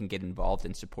how they can get involved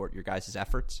and support your guys'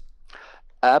 efforts?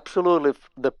 Absolutely.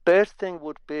 The best thing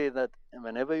would be that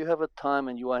whenever you have a time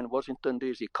and you are in Washington,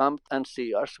 D.C., come and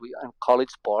see us. We are in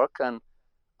College Park, and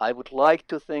I would like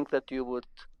to think that you would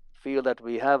feel that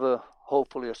we have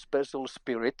hopefully a special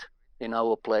spirit in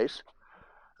our place.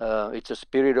 It's a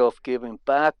spirit of giving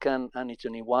back, and it's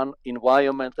an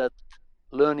environment that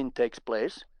learning takes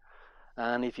place.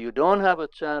 And if you don't have a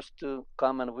chance to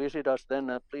come and visit us,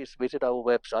 then please visit our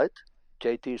website,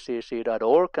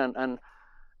 jtcc.org,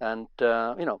 and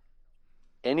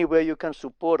anywhere you can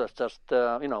support us. Just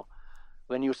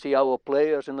when you see our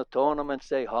players in the tournament,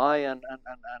 say hi and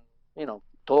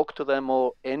talk to them,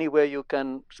 or anywhere you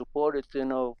can support it.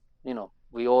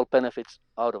 We all benefit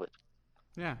out of it.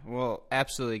 Yeah, well,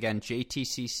 absolutely. Again,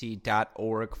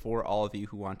 jtcc.org for all of you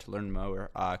who want to learn more.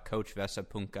 Coach Vesa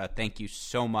Punka, thank you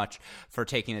so much for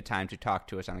taking the time to talk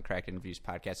to us on the Cracked Interviews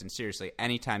podcast. And seriously,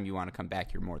 anytime you want to come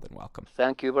back, you're more than welcome.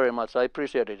 Thank you very much. I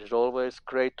appreciate it. It's always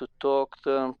great to talk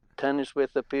tennis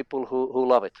with the people who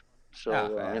love it. So,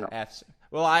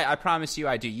 Well, I promise you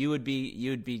I do. You'd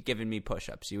be giving me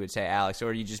push-ups. You would say, Alex,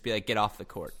 or you'd just be like, get off the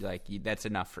court. Like, that's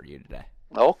enough for you today.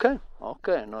 Okay.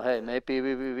 No, hey, maybe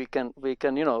we can.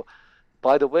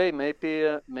 By the way,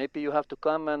 maybe you have to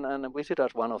come and visit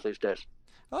us one of these days.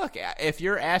 Look, if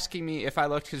you're asking me if I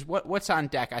looked, because what's on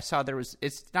deck? I saw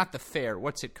it's not the fair.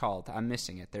 What's it called? I'm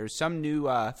missing it. There's some new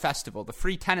festival, the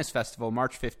Free Tennis Festival,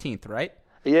 March 15th, right?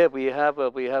 Yeah, we have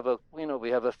a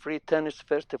free tennis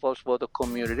festival for the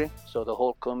community, so the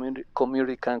whole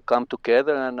community can come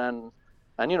together and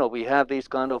we have these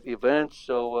kind of events.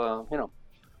 So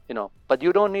but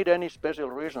you don't need any special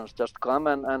reasons. Just come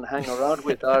and hang around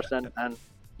with us, and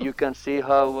you can see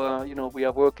how we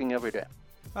are working every day.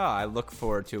 Oh, I look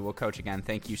forward to it. Well, Coach, again,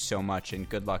 thank you so much, and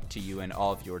good luck to you and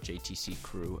all of your JTC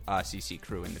crew, CC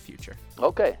crew in the future.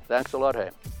 Okay, thanks a lot, hey.